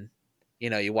 And then,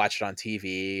 you watch it on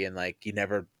TV and like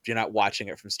you're not watching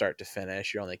it from start to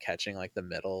finish. You're only catching like the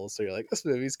middle. So you're like, this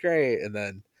movie's great. And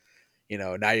then,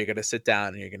 now you're going to sit down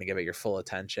and you're going to give it your full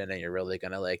attention and you're really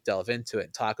going to like delve into it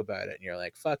and talk about it. And you're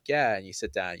like, fuck yeah. And you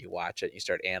sit down and you watch it and you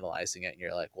start analyzing it and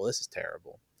you're like, well, this is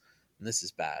terrible. And this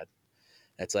is bad.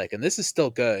 And it's like, and this is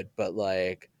still good, but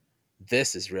like,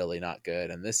 this is really not good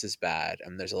and this is bad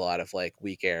and there's a lot of like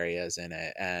weak areas in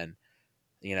it. And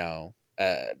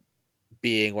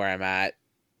being where I'm at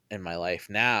in my life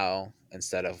now,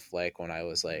 instead of like when I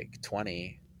was like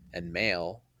 20 and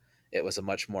male, it was a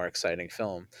much more exciting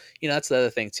film. That's the other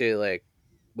thing too, like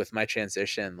with my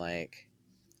transition, like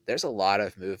there's a lot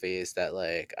of movies that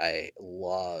like I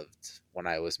loved when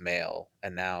I was male,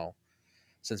 and now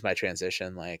since my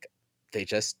transition, like they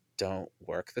just don't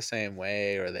work the same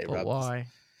way, or they But rub why?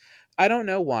 I don't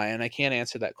know why, and I can't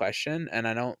answer that question, and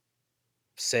I don't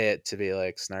say it to be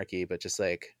like snarky, but just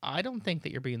like I don't think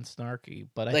that you're being snarky,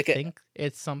 but I like think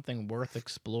it's something worth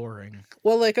exploring.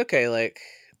 well, like okay, like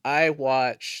I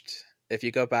watched, if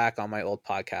you go back on my old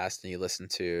podcast and you listen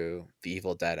to the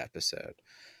Evil Dead episode,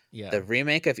 Yeah. the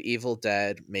remake of Evil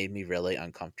Dead made me really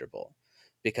uncomfortable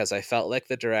because I felt like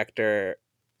the director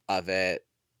of it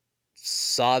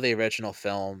saw the original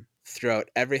film, threw out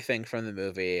everything from the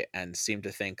movie, and seemed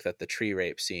to think that the tree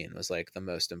rape scene was like the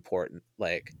most important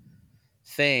like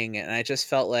thing. And I just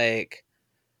felt like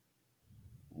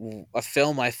a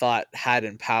film I thought had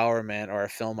empowerment, or a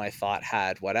film I thought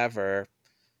had whatever,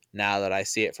 now that I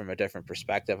see it from a different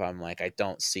perspective, I'm like, I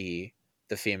don't see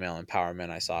the female empowerment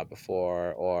I saw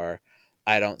before, or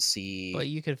I don't see. But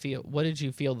you could feel. What did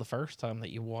you feel the first time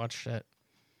that you watched it?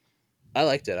 I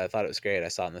liked it. I thought it was great. I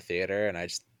saw it in the theater and I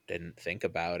just didn't think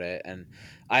about it. And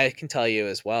I can tell you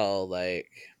as well, like,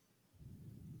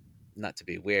 not to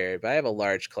be weird, but I have a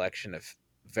large collection of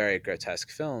very grotesque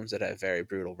films that have very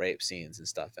brutal rape scenes and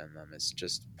stuff in them. It's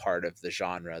just part of the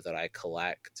genre that I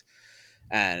collect,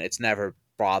 and it's never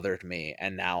bothered me.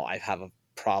 And now I have a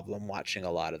problem watching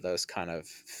a lot of those kind of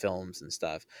films and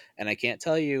stuff. And I can't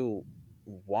tell you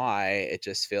why. It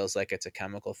just feels like it's a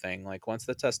chemical thing. Like once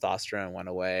the testosterone went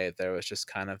away, there was just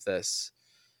kind of this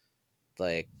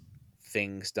like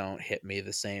things don't hit me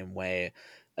the same way.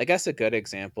 I guess a good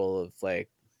example of like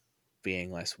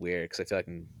being less weird, because I feel like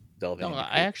I'm delving No, into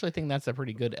I actually think that's a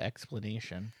pretty good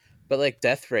explanation. but like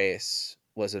Death Race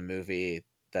was a movie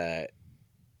that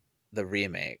the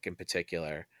remake in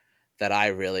particular, that I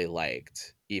really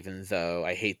liked, even though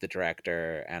I hate the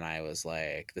director and I was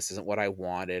like, this isn't what I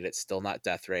wanted. It's still not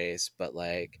Death Race, but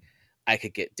like I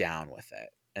could get down with it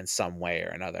in some way or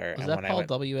another. Was And that when I Paul went,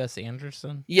 W.S.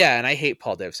 Anderson? yeah, and I hate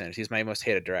Paul W.S. Anderson. He's my most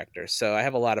hated director. So I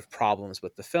have a lot of problems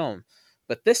with the film.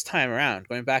 But this time around,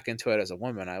 going back into it as a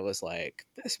woman, I was like,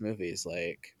 this movie is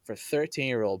like for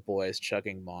 13-year-old boys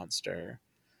chugging Monster.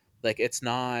 Like, it's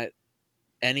not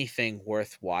anything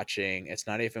worth watching. It's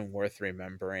not even worth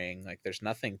remembering. Like, there's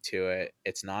nothing to it.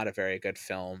 It's not a very good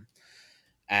film.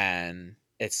 And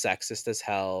it's sexist as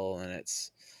hell. And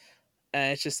it's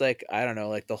just like, I don't know,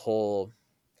 like the whole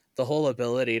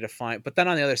ability to find, but then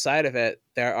on the other side of it,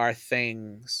 there are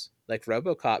things like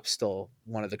RoboCop's still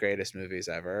one of the greatest movies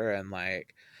ever, and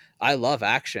like I love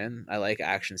action. I like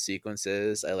action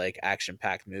sequences. I like action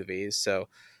packed movies. So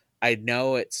I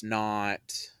know it's not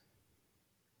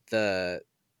the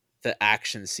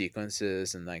action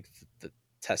sequences and like the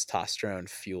testosterone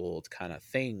fueled kind of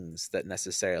things that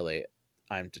necessarily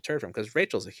I'm deterred from, because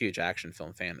Rachel's a huge action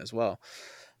film fan as well.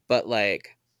 But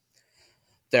like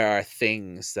there are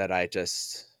things that I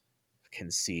just can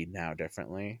see now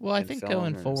differently. Well, I in think film,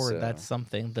 going and forward, so that's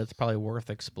something that's probably worth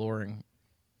exploring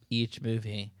each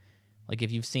movie. Like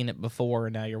if you've seen it before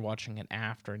and now you're watching it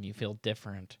after and you feel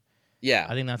different, yeah.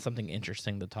 I think that's something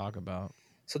interesting to talk about.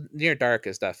 So Near Dark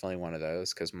is definitely one of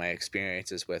those, because my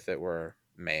experiences with it were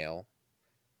male,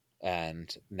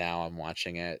 and now I'm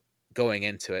watching it, going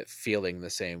into it feeling the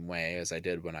same way as I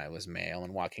did when I was male,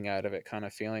 and walking out of it kind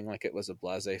of feeling like it was a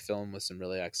blasé film with some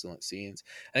really excellent scenes.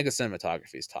 I think the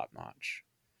cinematography is top notch.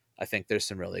 I think there's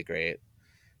some really great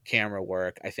camera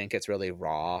work. I think it's really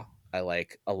raw. I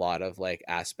like a lot of like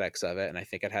aspects of it, and I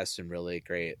think it has some really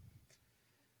great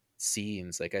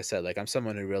scenes. Like I said, like I'm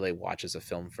someone who really watches a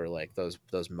film for like those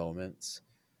moments,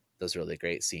 those really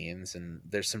great scenes, and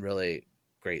there's some really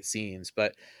great scenes.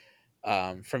 But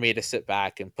for me to sit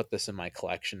back and put this in my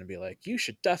collection and be like, you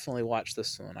should definitely watch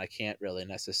this one, I can't really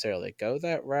necessarily go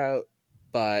that route.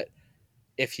 But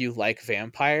if you like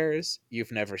vampires,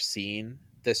 you've never seen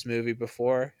this movie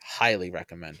before, highly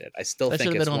recommend it. I still That should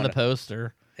think have it's been on one the of,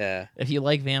 poster. yeah, If you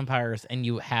like vampires and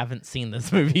you haven't seen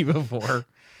this movie before,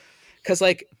 because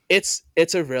like it's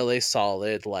a really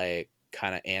solid like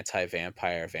kind of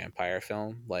anti-vampire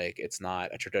film. Like it's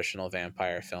not a traditional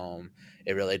vampire film.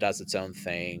 It really does its own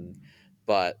thing,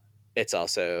 but it's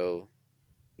also,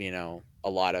 you know, a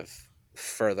lot of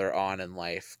further on in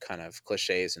life kind of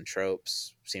cliches and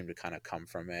tropes seem to kind of come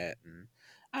from it. And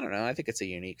I don't know, I think it's a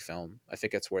unique film. I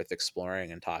think it's worth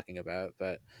exploring and talking about,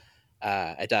 but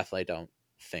I definitely don't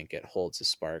think it holds a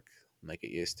spark like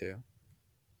it used to.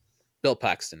 Bill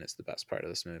Paxton is the best part of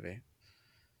this movie.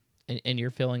 and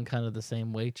you're feeling kind of the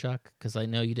same way, Chuck, because I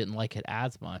know you didn't like it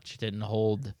as much. It didn't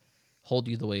hold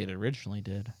you the way it originally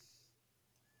did.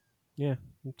 Yeah,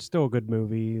 it's still a good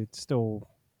movie. I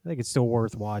think it's still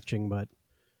worth watching, but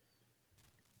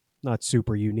not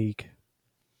super unique.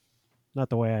 Not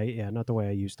the way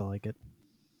I used to like it.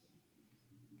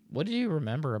 What do you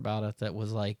remember about it that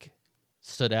was like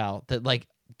stood out? That like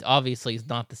obviously is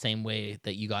not the same way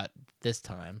that you got this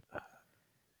time.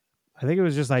 I think it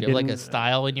was just I Do you have didn't like a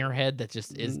style in your head that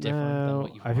just is different than what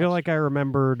no, you've I feel watched? like I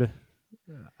remembered.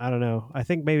 I don't know. I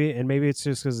think maybe it's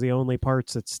just because the only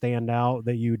parts that stand out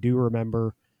that you do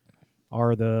remember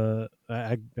are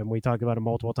and we talked about it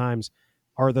multiple times,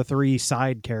 are the three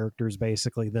side characters,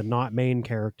 basically the not main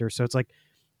characters. So it's like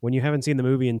when you haven't seen the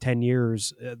movie in 10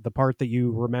 years, the part that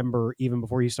you remember even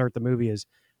before you start the movie is,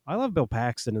 I love Bill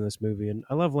Paxton in this movie, and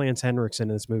I love Lance Henriksen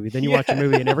in this movie. Then you watch the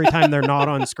movie, and every time they're not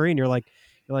on screen, you're like,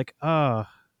 oh,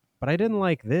 but I didn't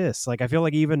like this. Like I feel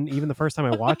like even the first time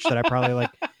I watched it, I probably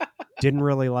like didn't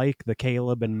really like the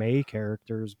Caleb and May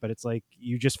characters, but it's like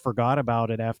you just forgot about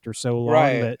it after so long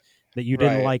Right. that you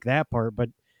didn't like that part. But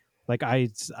like I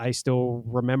still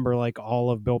remember like all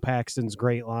of Bill Paxton's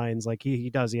great lines. Like he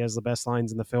has the best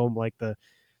lines in the film. Like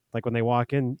when they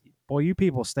walk in, boy, you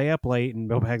people stay up late, and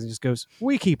Bill Paxton just goes,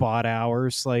 we keep odd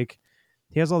hours. Like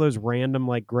he has all those random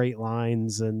like great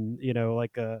lines, and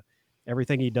like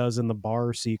everything he does in the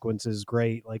bar sequence is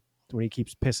great. Like when he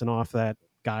keeps pissing off that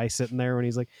guy sitting there when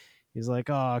he's like,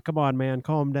 oh, come on, man,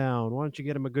 calm down. Why don't you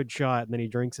get him a good shot? And then he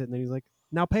drinks it, and then he's like,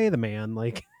 now pay the man.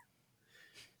 Like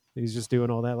he's just doing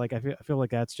all that. Like I feel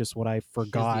like that's just what I He's the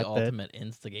forgot. That ultimate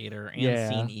instigator and yeah,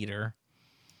 scene eater.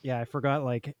 yeah, I forgot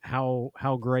like how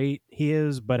great he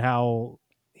is, but how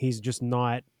he's just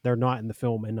not. They're not in the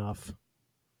film enough.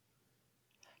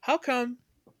 How come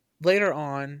later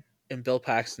on in Bill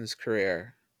Paxton's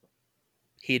career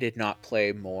he did not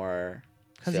play more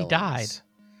Because he died. villains?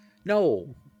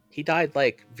 No. He died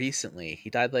like recently. He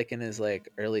died like in his like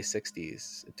early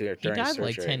 60s during He died surgery.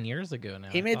 like 10 years ago now.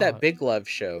 He made that Big Love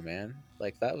show, man.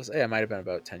 Like that was, yeah, it might have been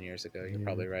about 10 years ago. You're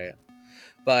probably right.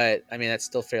 But I mean, that's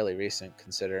still fairly recent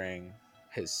considering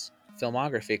his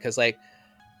filmography, because like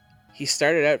he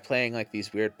started out playing like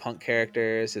these weird punk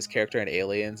characters. His character in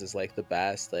Aliens is like the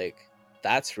best. Like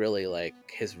that's really like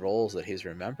his roles that he's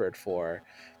remembered for.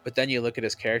 But then you look at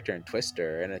his character in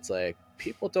Twister, and it's like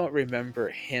people don't remember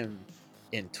him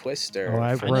in Twister. Oh,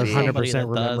 I for being- 100%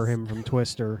 remember does. him from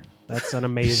Twister. That's an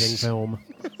amazing film.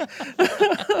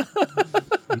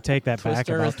 You take that back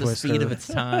Twister about is the Twister. speed of its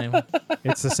time.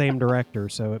 It's the same director,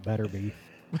 so it better be.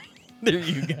 There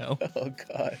you go. Oh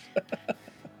god.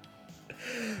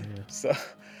 So,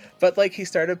 but like he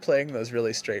started playing those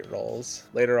really straight roles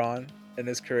later on in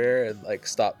his career, and like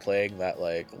stopped playing that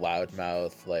like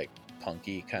loudmouth, like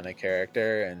punky kind of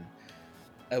character. And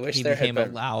I wish He there had became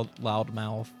been a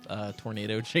loudmouth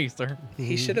tornado chaser.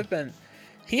 he should have been.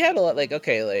 He had a lot, like,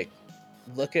 okay, like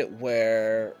look at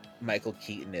where Michael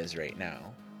Keaton is right now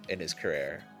in his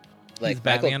career. Like He's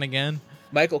Batman again.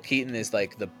 Michael Keaton is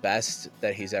like the best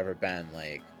that he's ever been,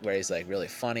 like where he's like really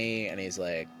funny, and he's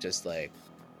like just like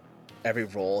every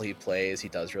role he plays he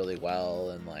does really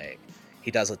well, and like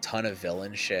he does a ton of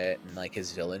villain shit, and like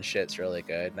his villain shit's really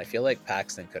good. And I feel like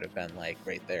Paxton could have been like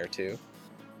right there too,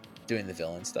 doing the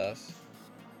villain stuff,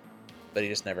 but he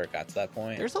just never got to that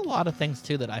point. There's a lot of things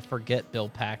too that I forget Bill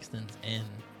Paxton's in.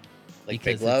 Like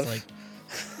because Big Love. It's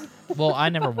like, well, I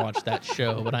never watched that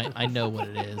show, but I know what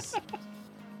it is.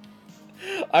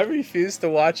 I refused to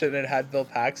watch it, and it had Bill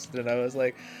Paxton, and I was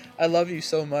like, I love you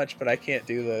so much, but I can't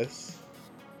do this.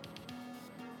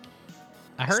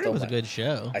 I heard it Still was a might- good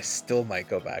show. I still might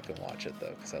go back and watch it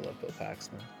though, because I love Bill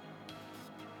Paxton.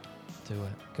 Do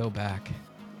it. Go back.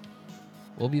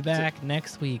 We'll be back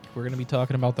next week. We're going to be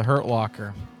talking about The Hurt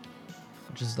Locker,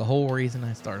 which is the whole reason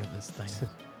I started this thing.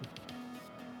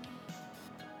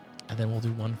 And then we'll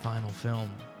do one final film.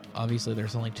 Obviously,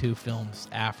 there's only 2 films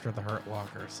after The Hurt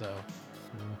Locker, so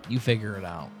you figure it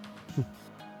out.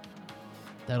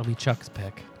 That'll be Chuck's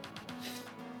pick.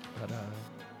 But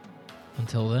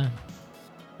until then,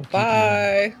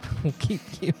 Bye. we'll keep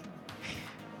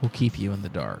you in the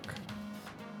dark.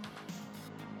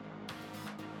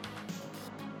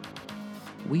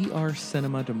 We are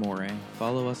Cinema d'Amore.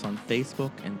 Follow us on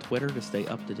Facebook and Twitter to stay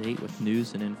up to date with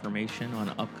news and information on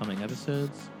upcoming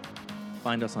episodes.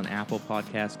 Find us on Apple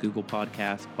Podcasts, Google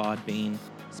Podcasts, Podbean,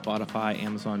 Spotify,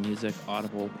 Amazon Music,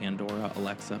 Audible, Pandora,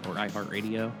 Alexa, or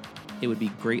iHeartRadio. It would be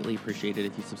greatly appreciated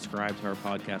if you subscribe to our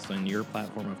podcast on your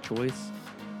platform of choice.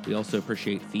 We also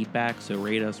appreciate feedback, so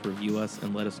rate us, review us,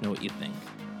 and let us know what you think.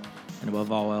 And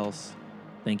above all else,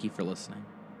 thank you for listening.